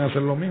ellos podían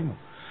hacer lo mismo,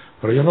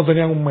 pero ellos no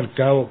tenían un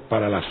mercado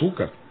para el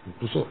azúcar,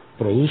 incluso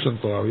producen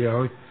todavía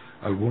hoy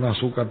alguna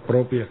azúcar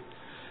propia,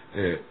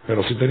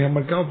 pero sí tenían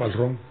mercado para el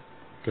ron,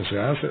 que se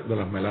hace de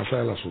las melazas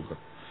del azúcar.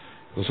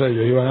 Entonces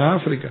ellos iban a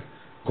África,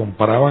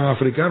 compraban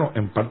africanos,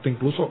 en parte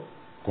incluso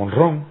con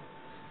ron,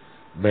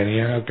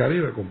 venían al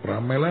Caribe,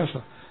 compraban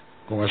melazas,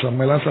 con esas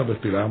melazas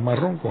destilaban más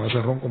ron, con ese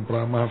ron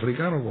compraban más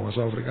africanos, con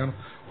esos africanos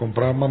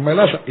compraban más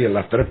melazas, y en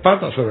las tres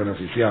patas se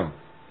beneficiaban.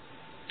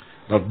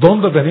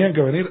 ¿Dónde tenían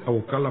que venir a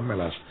buscar las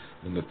melazas?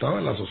 Donde estaba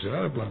en la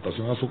sociedad de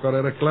plantación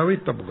azucarera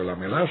esclavista, porque la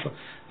melaza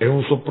es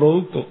un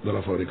subproducto de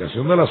la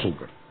fabricación del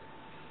azúcar,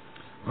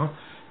 ¿no?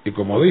 Y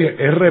como dije,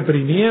 es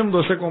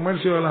reprimiendo ese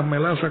comercio de las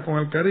melazas con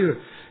el Caribe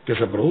que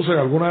se producen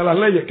algunas de las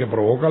leyes que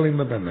provocan la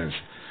independencia.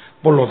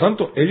 Por lo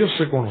tanto, ellos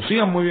se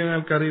conocían muy bien en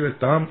el Caribe,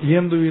 estaban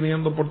yendo y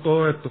viniendo por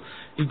todo esto,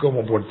 y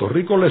como Puerto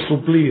Rico les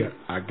suplía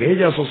a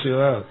aquella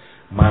sociedad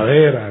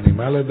madera,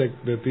 animales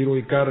de tiro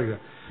y carga,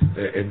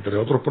 entre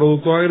otros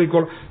productos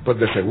agrícolas, pues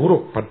de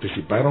seguro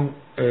participaron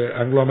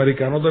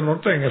angloamericanos del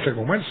norte en ese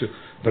comercio,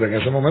 pero en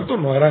ese momento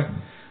no eran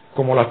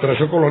como las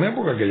 13 colonias,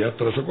 porque aquellas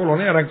 13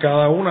 colonias eran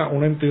cada una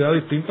entidad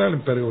distinta del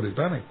Imperio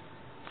Británico.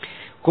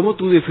 ¿Cómo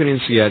tú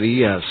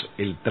diferenciarías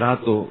el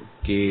trato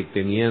que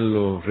tenían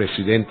los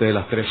residentes de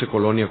las 13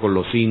 colonias con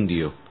los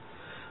indios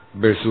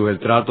versus el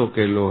trato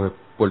que los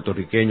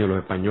puertorriqueños, los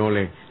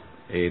españoles,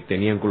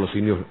 tenían con los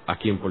indios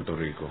aquí en Puerto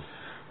Rico?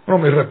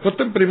 Bueno, mi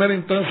respuesta en primera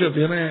instancia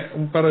tiene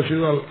un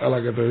parecido a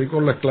la que te di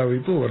con la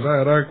esclavitud,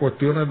 ¿verdad? Era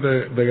cuestiones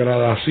de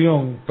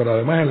gradación, pero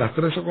además en las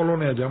 13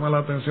 colonias llama la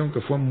atención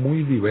que fue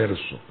muy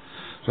diverso.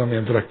 O sea,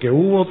 mientras que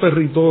hubo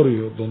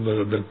territorios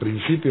donde desde el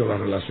principio la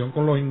relación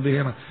con los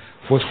indígenas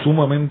fue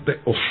sumamente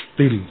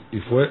hostil y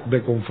fue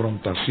de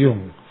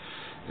confrontación,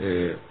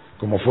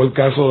 como fue el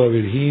caso de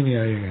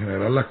Virginia y en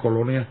general las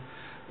colonias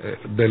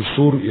del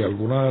sur y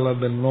algunas de las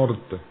del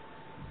norte.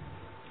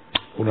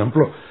 Por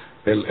ejemplo,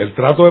 el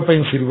trato de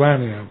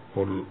Pensilvania,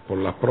 por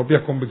las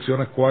propias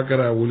convicciones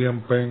cuáqueras de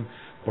William Penn,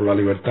 por la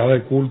libertad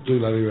de culto y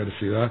la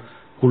diversidad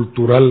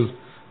cultural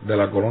de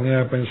la colonia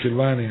de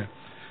Pensilvania,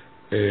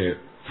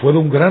 fue de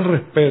un gran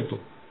respeto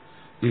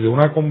y de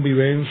una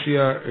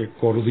convivencia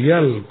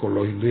cordial con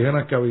los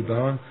indígenas que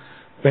habitaban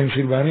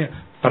Pensilvania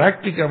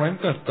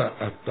prácticamente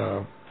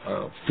hasta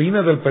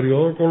fines del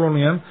periodo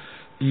colonial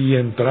y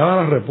entrada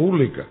a la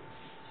República,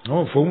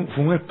 ¿no? Fue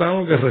un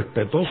estado que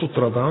respetó sus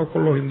tratados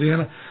con los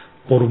indígenas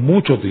por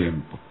mucho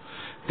tiempo,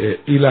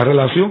 y la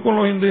relación con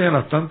los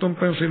indígenas tanto en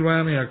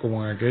Pensilvania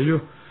como en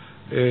aquellos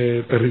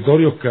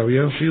territorios que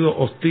habían sido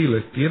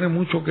hostiles tiene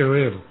mucho que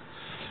ver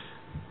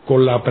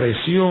con la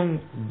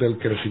presión del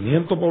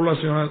crecimiento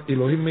poblacional y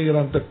los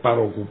inmigrantes para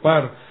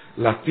ocupar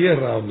las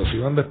tierras donde se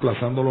iban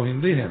desplazando los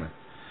indígenas,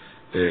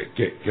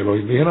 que los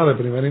indígenas de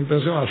primera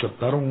intención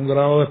aceptaron un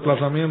grado de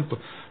desplazamiento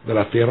de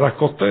las tierras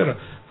costeras,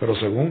 pero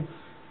según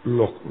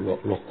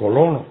los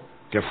colonos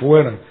que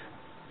fueran,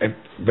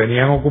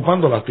 venían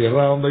ocupando las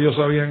tierras donde ellos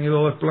se habían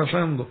ido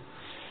desplazando,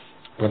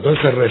 pues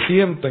entonces se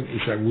resienten y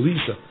se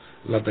agudiza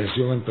la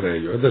tensión entre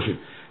ellos. Es decir,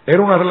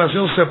 era una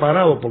relación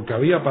separada porque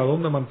había para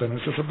dónde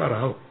mantenerse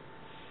separados.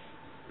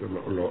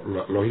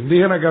 Los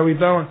indígenas que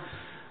habitaban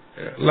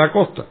la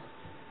costa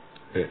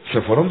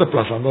se fueron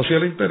desplazando hacia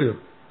el interior.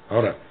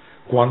 Ahora,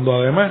 cuando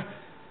además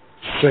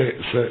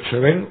se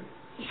ven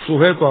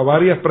sujetos a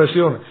varias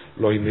presiones,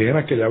 los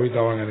indígenas que ya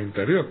habitaban en el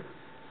interior,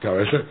 que a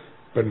veces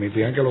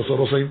permitían que los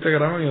otros se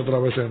integraran y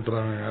otras veces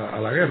entraban a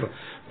la guerra,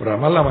 pero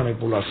además la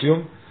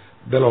manipulación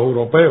de los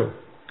europeos,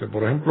 que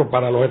por ejemplo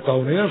para los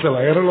estadounidenses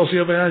la guerra de los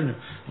 7 años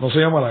no se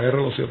llama la guerra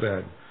de los 7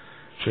 años,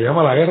 se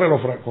llama la guerra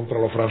contra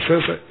los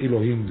franceses y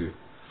los indios,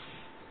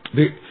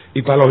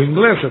 y para los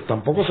ingleses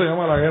tampoco se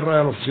llama la guerra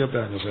de los 7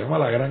 años, se llama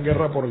la gran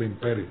guerra por el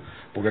imperio,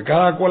 porque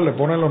cada cual le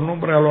pone los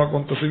nombres a los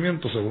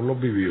acontecimientos según los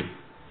vivió,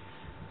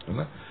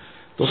 ¿verdad?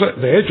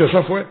 Entonces, de hecho,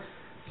 esa fue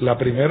la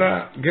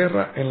primera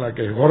guerra en la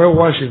que Jorge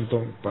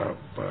Washington, para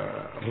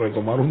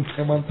retomar un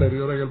tema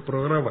anterior en el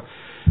programa,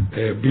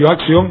 vio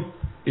acción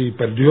y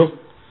perdió,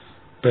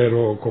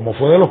 pero como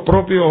fue de los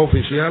propios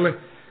oficiales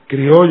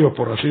criollos,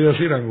 por así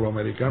decir,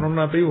 angloamericanos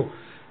nativos,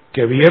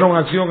 que vieron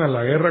acción en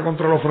la guerra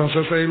contra los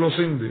franceses y los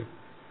indios,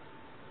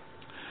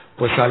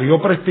 pues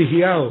salió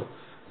prestigiado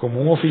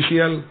como un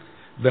oficial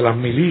de las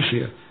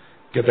milicias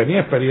que tenía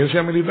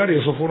experiencia militar, y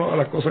eso fue una de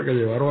las cosas que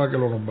llevaron a que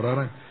lo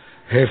nombraran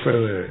jefe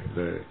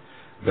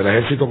del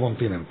ejército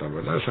continental,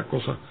 ¿verdad? Esas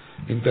cosas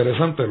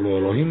interesantes. Lo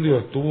de los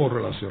indios estuvo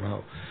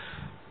relacionado,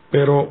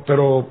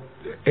 pero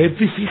es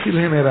difícil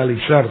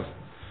generalizar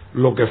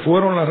lo que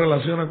fueron las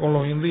relaciones con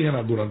los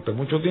indígenas durante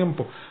mucho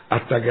tiempo,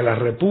 hasta que la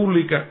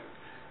república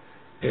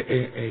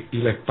y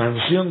la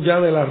expansión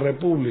ya de la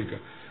república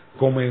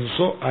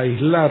comenzó a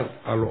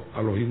aislar a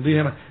los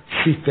indígenas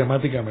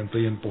sistemáticamente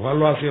y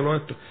empujarlos hacia el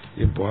oeste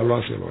y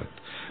empujarlos hacia el oeste.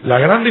 La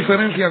gran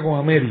diferencia con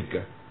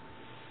América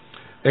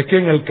es que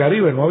en el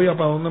Caribe no había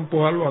para dónde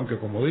empujarlos, aunque,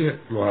 como dije,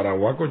 los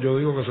arahuacos, yo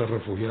digo que se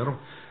refugiaron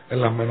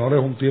en las menores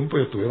un tiempo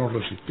y estuvieron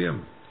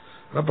resistiendo,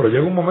 ¿verdad? Pero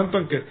llega un momento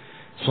en que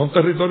son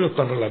territorios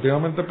tan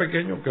relativamente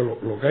pequeños que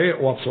lo que hay es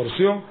o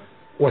absorción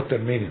o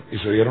exterminio, y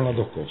se dieron las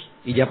dos cosas.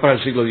 Y ya para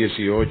el siglo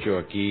XVIII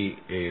aquí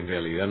en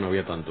realidad no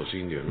había tantos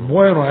indios, ¿no?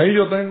 Bueno, ahí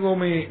yo tengo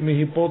mis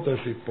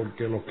hipótesis,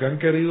 porque los que han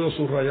querido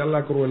subrayar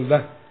la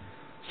crueldad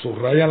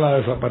subrayan la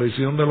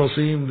desaparición de los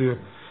indios,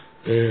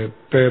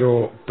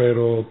 pero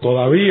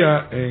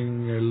todavía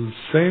en el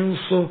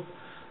censo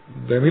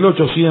de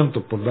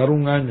 1800, por dar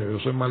un año, yo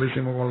soy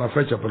malísimo con la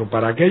fecha, pero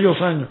para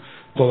aquellos años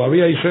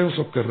todavía hay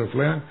censos que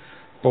reflejan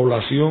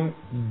población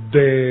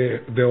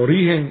de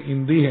origen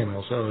indígena,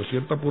 o sea, de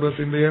cierta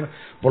pureza indígena,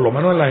 por lo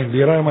menos en las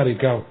indieras de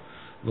Maricao,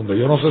 donde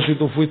yo no sé si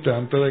tú fuiste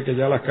antes de que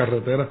ya las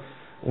carreteras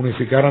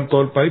unificaran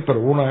todo el país, pero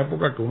hubo una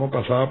época que uno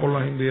pasaba por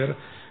las indieras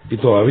y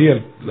todavía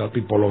la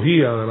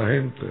tipología de la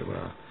gente,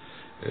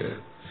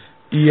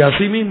 y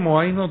asimismo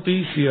hay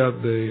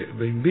noticias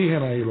de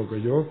indígenas, y lo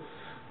que yo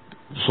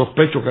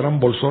sospecho que eran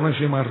bolsones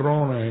y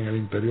cimarrones en el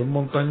interior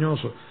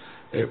montañoso,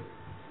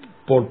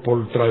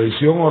 por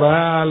tradición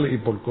oral y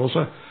por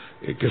cosas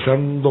que se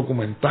han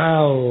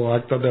documentado,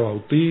 actas de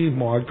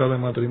bautismo, actas de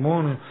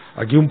matrimonio.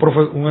 Aquí un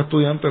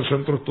estudiante del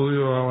Centro de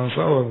Estudios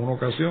Avanzados en una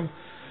ocasión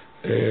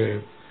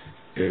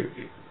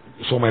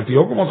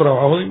sometió como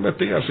trabajo de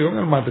investigación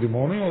el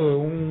matrimonio de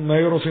un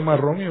negro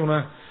cimarrón y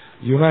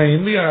una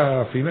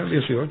india a fines del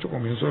 18,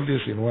 comienzo del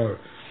 19.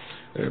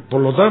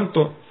 Por lo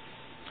tanto,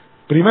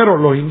 primero,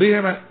 los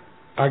indígenas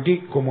aquí,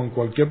 como en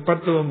cualquier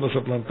parte donde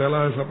se plantea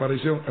la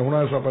desaparición, es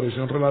una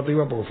desaparición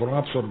relativa porque fueron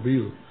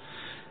absorbidos.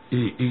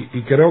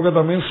 Y creo que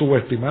también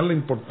subestimar la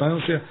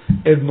importancia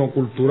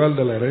etnocultural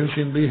de la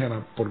herencia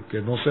indígena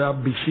porque no sea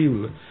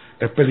visible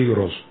es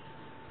peligroso.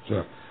 O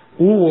sea,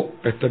 hubo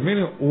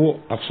exterminio, hubo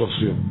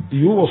absorción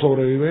y hubo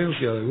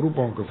sobrevivencia de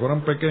grupos, aunque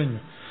fueran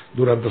pequeños,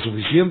 durante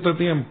suficiente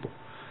tiempo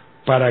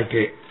para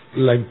que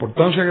la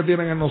importancia que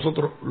tienen en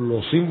nosotros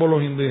los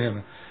símbolos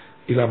indígenas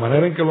y la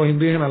manera en que los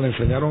indígenas le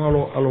enseñaron a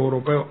los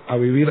europeos a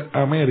vivir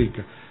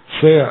América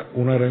sea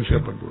una herencia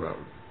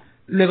perdurable.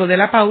 Luego de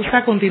la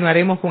pausa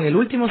continuaremos con el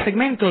último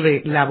segmento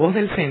de La Voz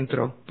del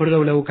Centro por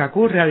WKQ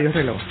Radio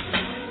Reloj.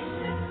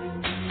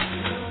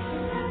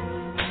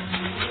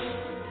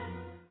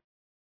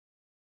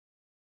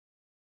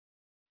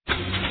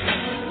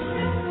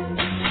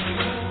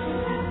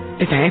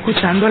 Están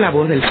escuchando La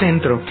Voz del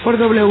Centro por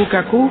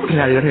WKQ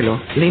Radio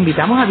Reloj. Le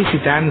invitamos a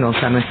visitarnos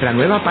a nuestra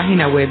nueva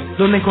página web,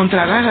 donde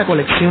encontrará la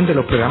colección de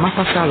los programas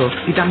pasados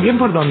y también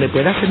por donde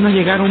pueda hacernos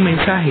llegar un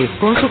mensaje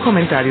con sus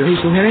comentarios y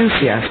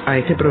sugerencias a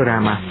este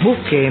programa.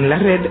 Busque en la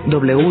red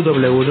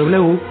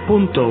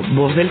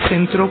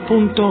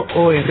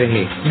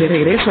www.vozdelcentro.org. De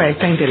regreso a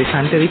esta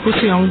interesante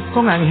discusión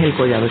con Ángel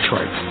Collado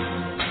Schwartz.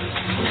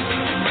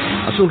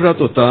 Hace un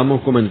rato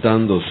estábamos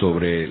comentando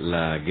sobre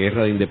la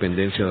guerra de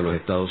independencia de los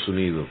Estados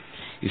Unidos.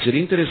 Y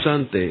sería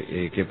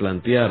interesante que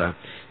planteara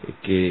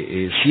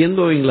que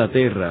siendo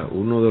Inglaterra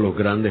uno de los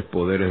grandes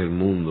poderes del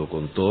mundo,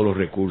 con todos los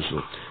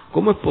recursos,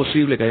 ¿cómo es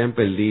posible que hayan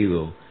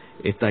perdido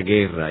esta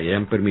guerra y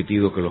hayan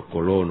permitido que los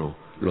colonos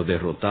los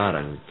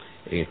derrotaran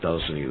en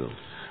Estados Unidos?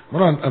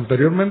 Bueno,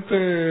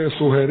 anteriormente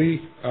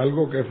sugerí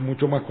algo que es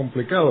mucho más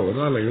complicado,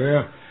 ¿verdad? La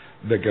idea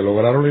de que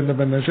lograron la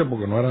independencia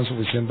porque no eran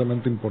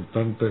suficientemente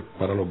importantes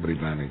para los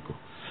británicos.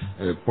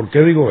 ¿Por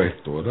qué digo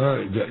esto, verdad?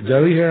 Ya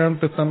dije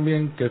antes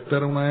también que esta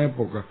era una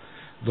época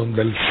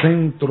donde el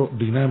centro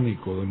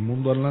dinámico del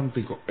mundo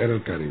atlántico era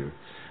el Caribe.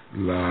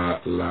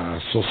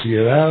 Las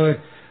sociedades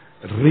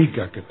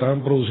ricas que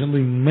estaban produciendo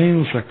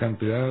inmensas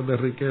cantidades de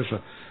riqueza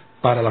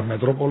para las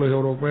metrópolis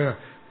europeas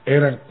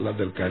eran las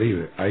del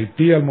Caribe.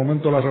 Haití, al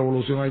momento de la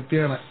revolución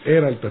haitiana,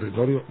 era el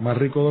territorio más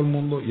rico del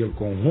mundo, y el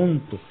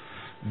conjunto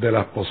de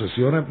las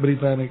posesiones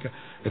británicas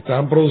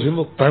estaban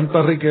produciendo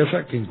tanta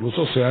riqueza que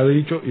incluso se ha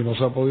dicho, y no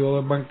se ha podido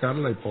desbancar,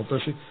 la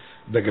hipótesis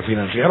de que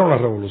financiaron la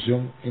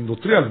revolución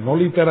industrial, no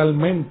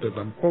literalmente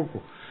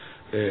tampoco,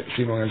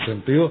 sino en el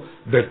sentido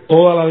de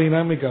toda la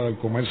dinámica del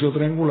comercio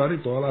triangular y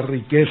toda la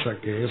riqueza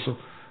que eso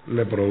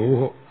le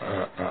produjo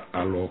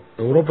a los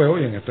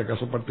europeos, y en este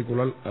caso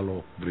particular a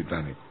los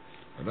británicos,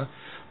 ¿verdad?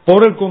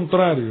 Por el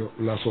contrario,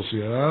 las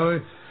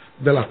sociedades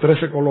de las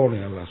 13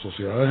 colonias, las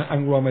sociedades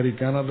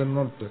angloamericanas del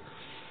norte,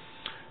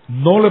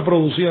 no le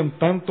producían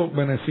tanto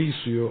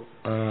beneficio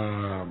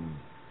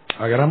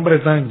a Gran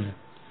Bretaña,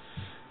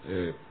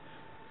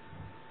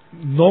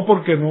 no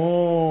porque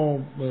no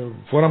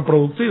fueran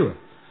productivas,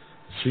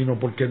 sino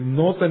porque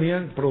no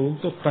tenían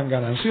productos tan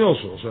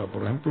gananciosos. O sea,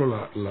 por ejemplo,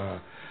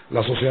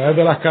 las sociedades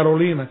de las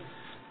Carolinas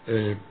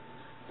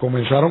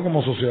comenzaron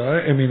como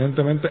sociedades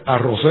eminentemente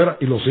arroceras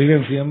y lo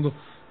siguen siendo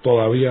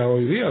todavía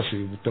hoy día.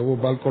 Si usted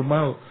va al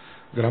colmado,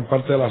 gran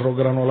parte del arroz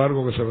grano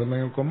largo que se vende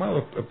en el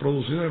colmado es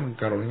producido en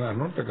Carolina del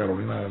Norte,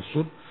 Carolina del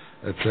Sur,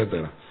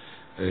 etcétera.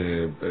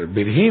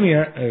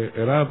 Virginia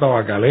era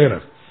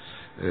tabacalera.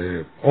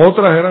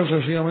 Otras eran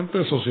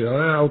sencillamente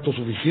sociedades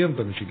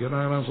autosuficientes, ni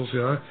siquiera eran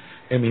sociedades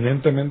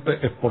eminentemente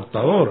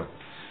exportadoras.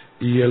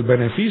 Y el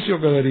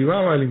beneficio que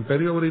derivaba el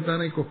Imperio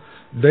Británico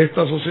de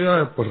estas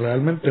sociedades, pues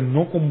realmente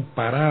no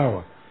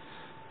comparaba,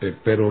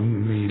 pero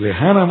ni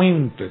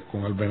lejanamente,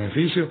 con el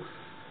beneficio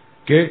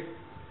que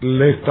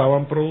le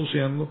estaban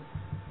produciendo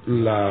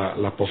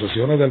las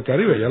posesiones del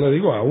Caribe. Ya le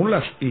digo, aún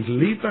las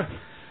islitas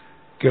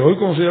que hoy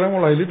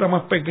consideramos las islitas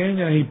más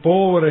pequeñas y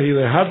pobres y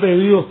dejar de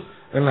Dios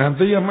en las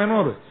Antillas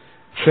Menores,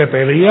 se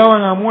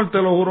peleaban a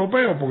muerte los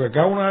europeos porque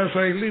cada una de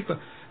esas islitas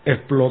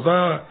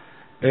explotada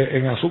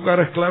en azúcar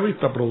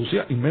esclavista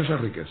producía inmensa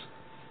riqueza,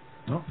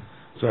 ¿no?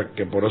 O sea,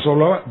 que por eso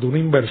hablaba de una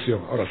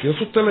inversión. Ahora, si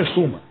eso usted le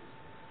suma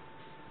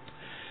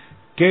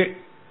que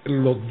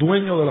los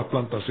dueños de las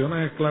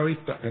plantaciones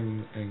esclavistas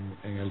en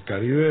el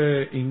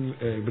Caribe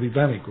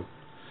británico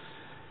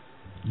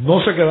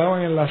no se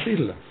quedaban en las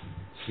islas,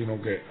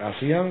 sino que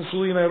hacían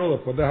su dinero,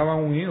 después dejaban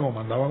un hijo,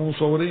 mandaban un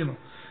sobrino,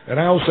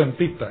 eran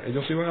ausentistas,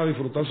 ellos iban a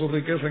disfrutar su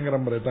riqueza en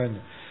Gran Bretaña.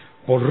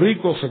 Por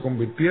Rico se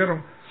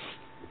convirtieron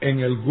en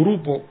el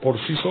grupo por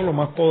sí solo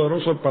más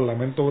poderoso del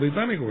Parlamento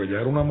británico, que ya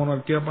era una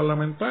monarquía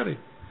parlamentaria,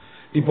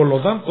 y por lo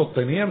tanto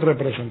tenían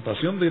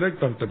representación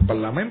directa ante el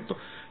Parlamento,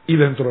 y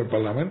dentro del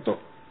Parlamento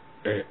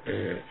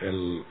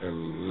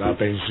la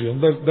atención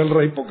del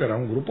rey, porque era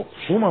un grupo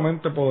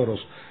sumamente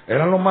poderoso.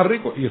 Eran los más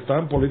ricos y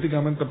estaban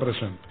políticamente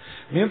presentes,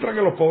 mientras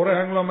que los pobres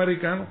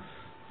angloamericanos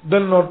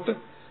del norte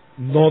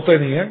no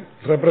tenían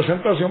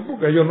representación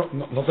porque ellos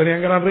no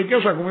tenían gran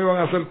riqueza. ¿Cómo iban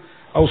a ser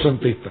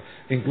ausentistas?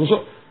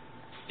 Incluso,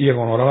 y en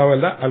honor a la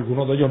verdad, a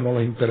algunos de ellos no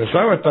les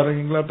interesaba estar en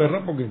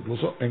Inglaterra porque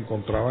incluso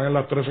encontraban en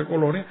las 13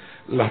 colonias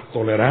la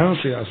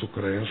tolerancia a sus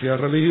creencias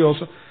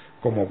religiosas,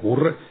 como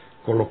ocurre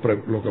con lo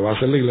que va a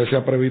ser la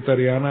iglesia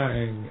presbiteriana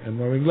en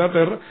Nueva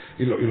Inglaterra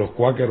y los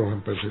cuáqueros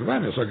en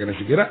Pensilvania. O sea, que ni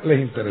siquiera les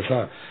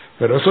interesaba.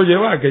 Pero eso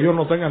lleva a que ellos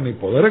no tengan ni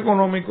poder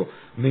económico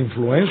ni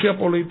influencia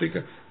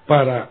política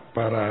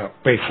para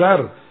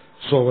pesar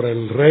sobre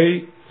el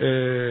rey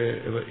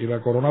y la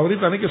corona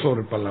británica y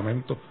sobre el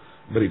Parlamento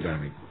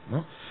británico,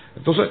 ¿no?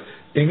 Entonces,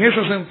 en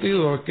ese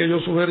sentido es que yo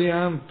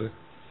sugería antes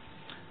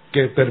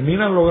que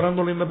terminan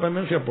logrando la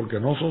independencia porque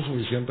no son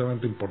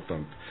suficientemente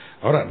importantes.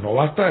 Ahora, no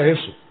basta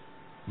eso,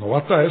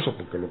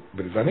 porque los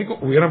británicos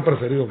hubieran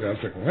preferido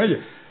quedarse con ella.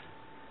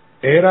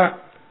 Era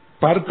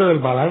parte del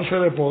balance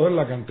de poder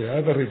la cantidad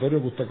de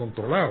territorio que usted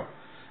controlaba.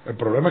 El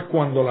problema es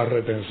cuando la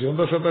retención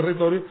de ese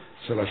territorio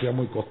se le hacía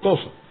muy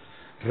costosa.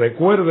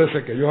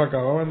 Recuérdese que ellos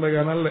acababan de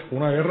ganarle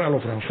una guerra a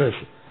los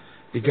franceses.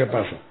 ¿Y qué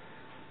pasa?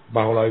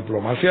 Bajo la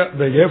diplomacia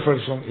de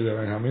Jefferson y de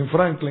Benjamin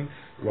Franklin,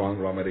 los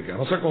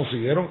angloamericanos se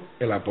consiguieron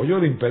el apoyo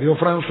del imperio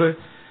francés,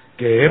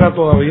 que era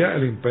todavía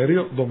el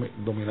imperio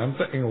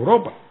dominante en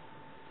Europa.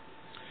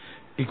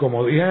 Y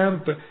como dije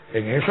antes,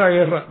 en esa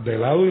guerra, de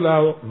lado y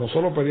lado, no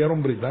solo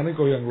pelearon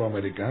británicos y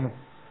angloamericanos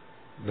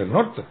del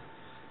norte,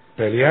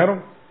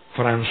 pelearon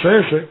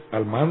franceses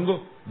al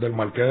mando del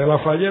Marqués de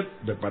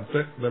Lafayette, de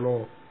parte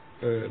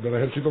del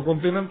ejército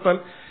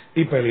continental,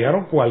 y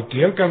pelearon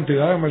cualquier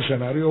cantidad de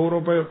mercenarios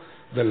europeos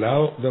del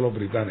lado de los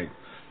británicos.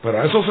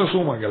 Pero a eso se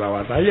suma que la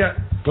batalla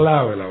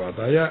clave, la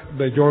batalla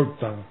de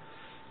Yorktown,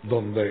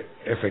 donde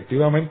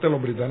efectivamente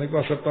los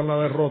británicos aceptan la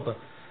derrota,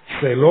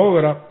 se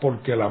logra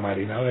porque la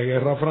Marina de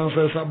Guerra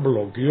francesa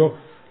bloqueó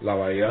la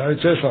bahía de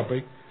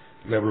Chesapeake,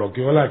 le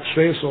bloqueó el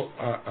acceso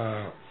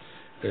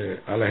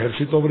al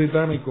ejército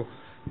británico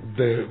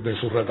de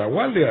su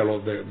retaguardia,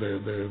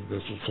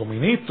 de sus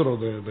suministros,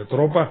 de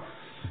tropas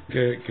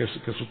que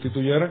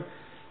sustituyeran.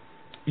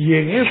 Y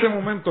en ese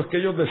momento es que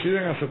ellos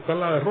deciden aceptar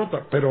la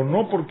derrota, pero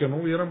no porque no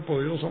hubieran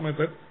podido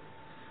someter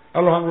a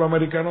los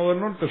angloamericanos del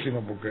norte, sino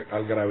porque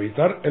al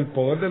gravitar el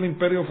poder del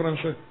imperio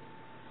francés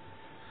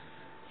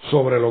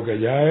sobre lo que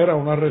ya era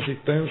una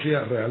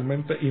resistencia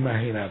realmente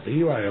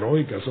imaginativa,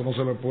 heroica, eso no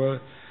se le puede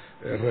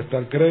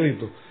restar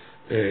crédito,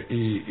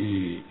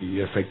 y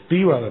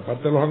efectiva de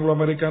parte de los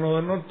angloamericanos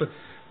del norte,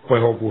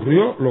 pues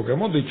ocurrió lo que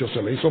hemos dicho,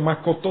 se le hizo más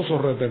costoso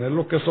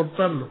retenerlos que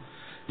soltarlos.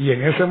 Y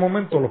en ese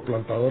momento los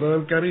plantadores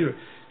del Caribe,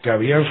 que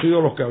habían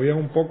sido los que habían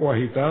un poco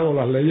agitado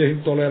las leyes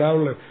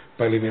intolerables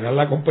para eliminar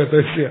la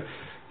competencia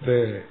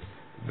de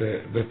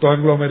estos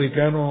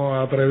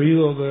angloamericanos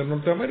atrevidos de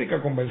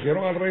Norteamérica,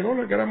 convencieron al rey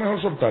Jorge que era mejor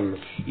soltarlos.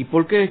 ¿Y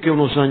por qué es que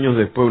unos años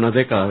después, unas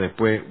décadas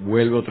después,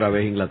 vuelve otra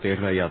vez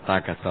Inglaterra y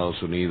ataca a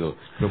Estados Unidos?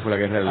 ¿No fue la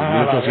guerra del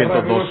 1812? La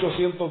guerra de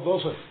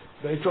 1812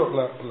 De hecho,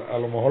 a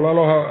lo mejor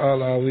a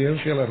la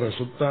audiencia les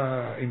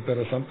resulta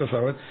interesante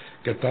saber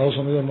que Estados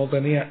Unidos no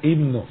tenía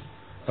himno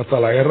hasta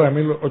la guerra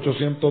de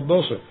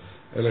 1812.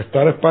 El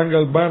Star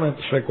Spangled Banner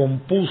se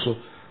compuso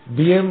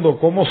viendo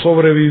cómo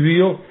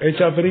sobrevivió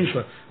hecha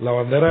triza la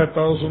bandera de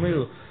Estados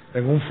Unidos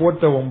en un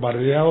fuerte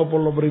bombardeado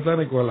por los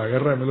británicos en la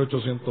guerra de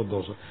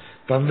 1812.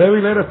 Tan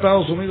débil era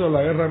Estados Unidos en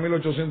la guerra de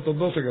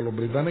 1812 que los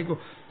británicos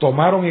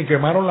tomaron y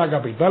quemaron la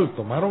capital,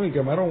 tomaron y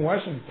quemaron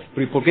Washington.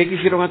 ¿Pero y por qué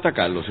quisieron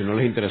atacarlo si no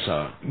les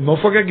interesaba? No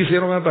fue que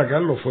quisieron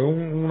atacarlo, fue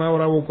una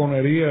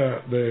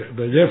bravuconería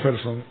de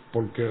Jefferson,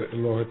 porque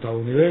los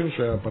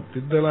estadounidenses, a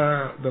partir de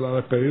la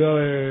despedida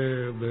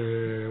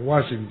de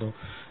Washington,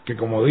 que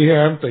como dije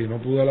antes y no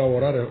pude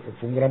elaborar,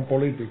 fue un gran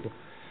político,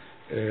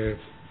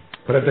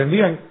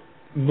 pretendían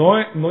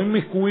no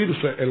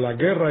inmiscuirse en la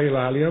guerra y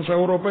las alianzas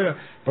europeas,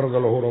 pero que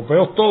los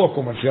europeos todos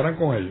comerciaran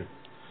con ellos.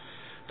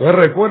 Entonces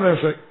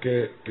recuérdense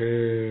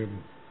que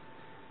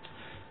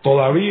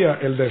todavía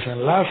el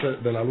desenlace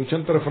de la lucha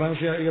entre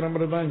Francia y Gran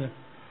Bretaña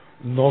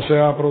no se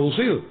ha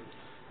producido.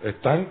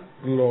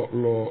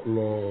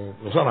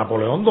 O sea,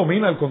 Napoleón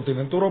domina el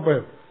continente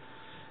europeo.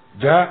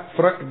 Ya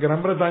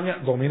Gran Bretaña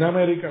domina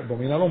América,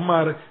 domina los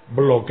mares,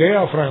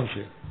 bloquea a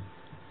Francia,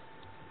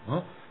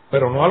 ¿no?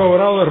 Pero no ha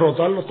logrado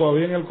derrotarlos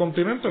todavía en el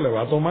continente. Le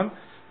va a tomar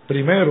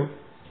primero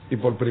y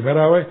por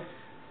primera vez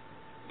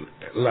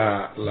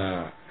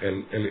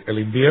el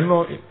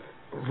invierno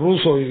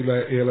ruso y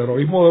el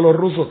heroísmo de los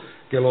rusos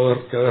que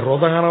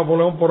derrotan a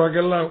Napoleón por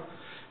aquel lado,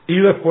 y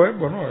después,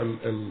 bueno,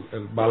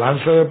 el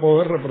balance de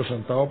poder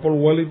representado por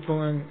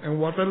Wellington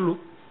en Waterloo,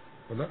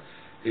 ¿verdad?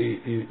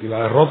 Y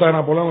la derrota de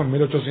Napoleón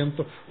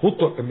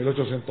justo en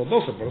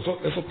 1812. Por eso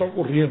está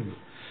ocurriendo.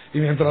 Y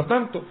mientras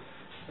tanto,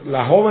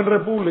 la joven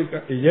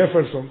república y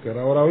Jefferson, que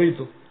era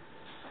bravito,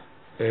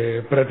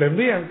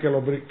 pretendían que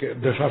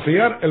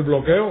desafiar el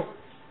bloqueo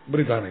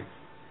británico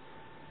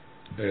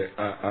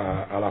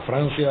a la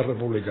Francia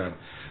republicana.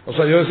 O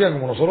sea, yo decía,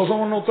 como nosotros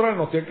somos neutrales,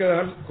 nos tienen que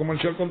dejar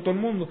comerciar con todo el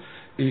mundo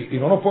y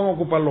no nos pueden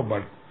ocupar los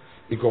barcos.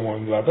 Y como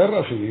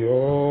Inglaterra siguió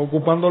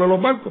ocupándole los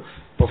barcos,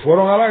 pues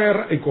fueron a la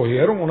guerra y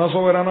cogieron una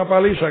soberana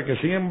paliza que,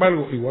 sin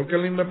embargo, igual que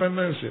en la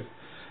independencia,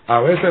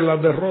 a veces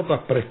las derrotas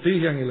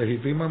prestigian y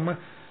legitiman más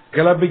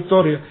que las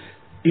victorias,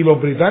 y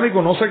los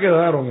británicos no se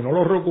quedaron y no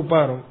los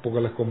reocuparon porque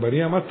les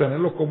convenía más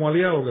tenerlos como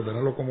aliados que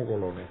tenerlos como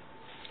colonia.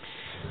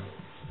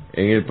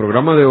 En el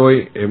programa de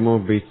hoy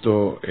hemos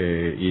visto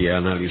y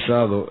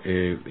analizado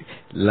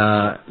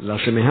las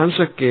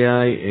semejanzas que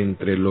hay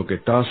entre lo que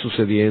estaba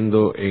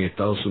sucediendo en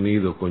Estados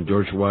Unidos con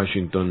George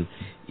Washington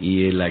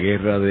y en la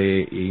guerra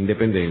de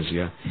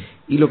independencia,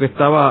 y lo que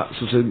estaba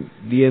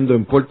sucediendo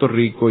en Puerto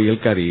Rico y el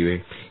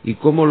Caribe, y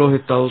cómo los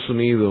Estados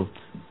Unidos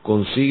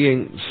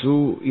consiguen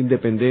su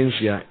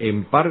independencia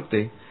en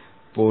parte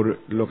por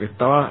lo que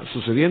estaba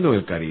sucediendo en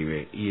el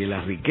Caribe y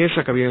la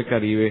riqueza que había en el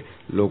Caribe,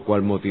 lo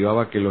cual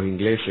motivaba que los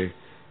ingleses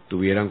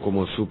tuvieran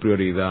como su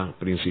prioridad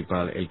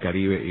principal el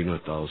Caribe y no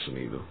Estados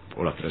Unidos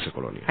o las 13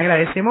 colonias.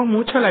 Agradecemos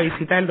mucho la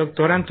visita del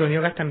doctor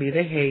Antonio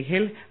Gastambide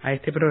Hegel a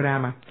este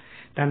programa.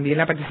 También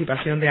la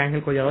participación de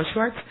Ángel Collado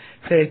Schwartz.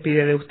 Se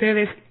despide de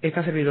ustedes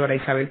esta servidora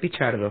Isabel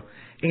Pichardo.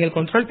 En el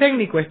control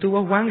técnico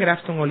estuvo Juan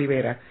Grafton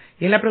Olivera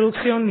y en la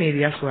producción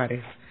Nidia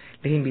Suárez.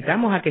 Les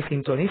invitamos a que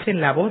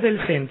sintonicen La Voz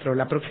del Centro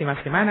la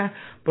próxima semana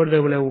por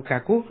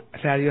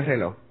WKQ Radio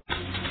Reloj.